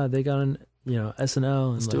 oh my god, they got on SNL.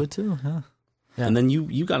 And let's do it too. Yeah. Yeah. And then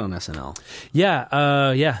you got on SNL.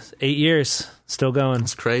 Yeah, 8 years, still going.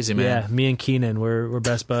 It's crazy, man. Yeah, me and Keenan, we're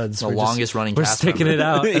best buds. The We're longest running We're cast sticking member. it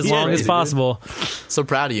out as Yeah, long as dude. possible. So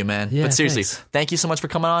proud of you, man. Yeah, But seriously, thanks. thank you so much for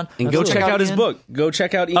coming on. And go check out his Ian. book. Go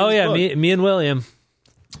check out Ian's Oh yeah, book. me and William.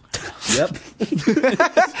 Yep.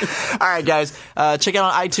 All right, guys. Check out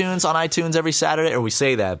on iTunes every Saturday, or we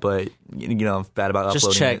say that, but bad about Just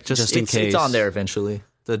uploading check, it. just in it's case. on there eventually.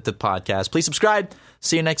 The podcast. Please subscribe.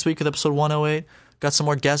 See you next week with episode 108. Got some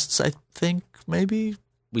more guests, I think, maybe.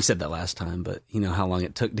 We said that last time, but you know how long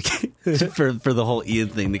it took to get, for the whole Ian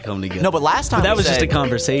thing to come together. No, but last time that we was just said- a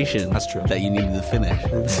conversation. That's true. That you needed to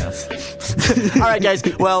finish. All right, guys.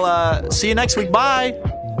 Well, see you next week. Bye.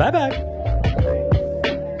 Bye bye.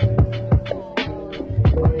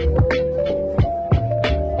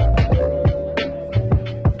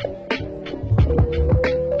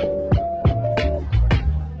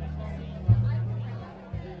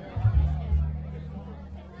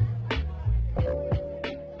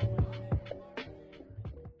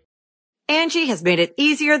 Angie has made it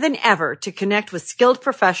easier than ever to connect with skilled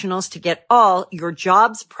professionals to get all your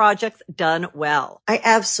jobs projects done well. I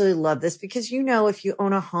absolutely love this because, if you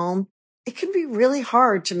own a home, it can be really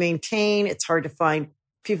hard to maintain. It's hard to find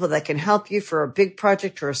people that can help you for a big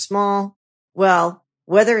project or a small. Well,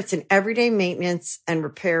 whether it's in everyday maintenance and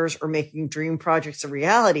repairs or making dream projects a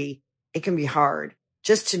reality, it can be hard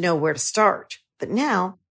just to know where to start. But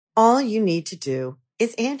now all you need to do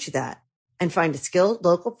is Angie that and find a skilled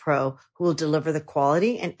local pro who will deliver the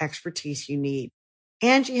quality and expertise you need.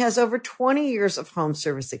 Angie has over 20 years of home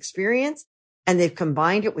service experience, and they've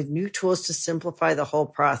combined it with new tools to simplify the whole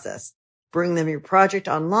process. Bring them your project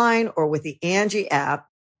online or with the Angie app,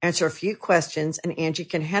 answer a few questions, and Angie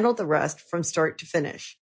can handle the rest from start to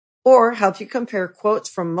finish. Or help you compare quotes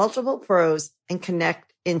from multiple pros and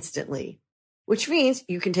connect instantly, which means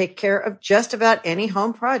you can take care of just about any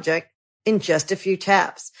home project in just a few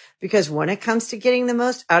taps. Because when it comes to getting the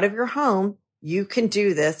most out of your home, you can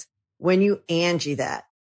do this when you Angie that.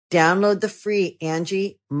 Download the free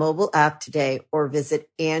Angie mobile app today or visit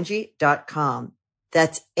Angie.com.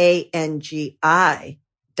 That's ANGI.com.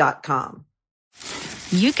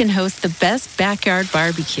 You can host the best backyard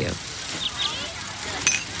barbecue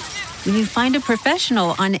when you find a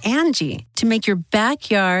professional on Angie to make your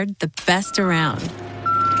backyard the best around.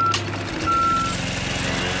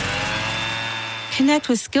 Connect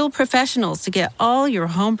with skilled professionals to get all your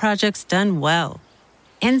home projects done well.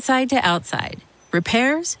 Inside to outside,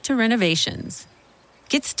 repairs to renovations.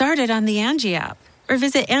 Get started on the Angie app or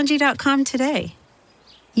visit Angie.com today.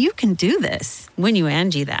 You can do this when you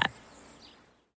Angie that.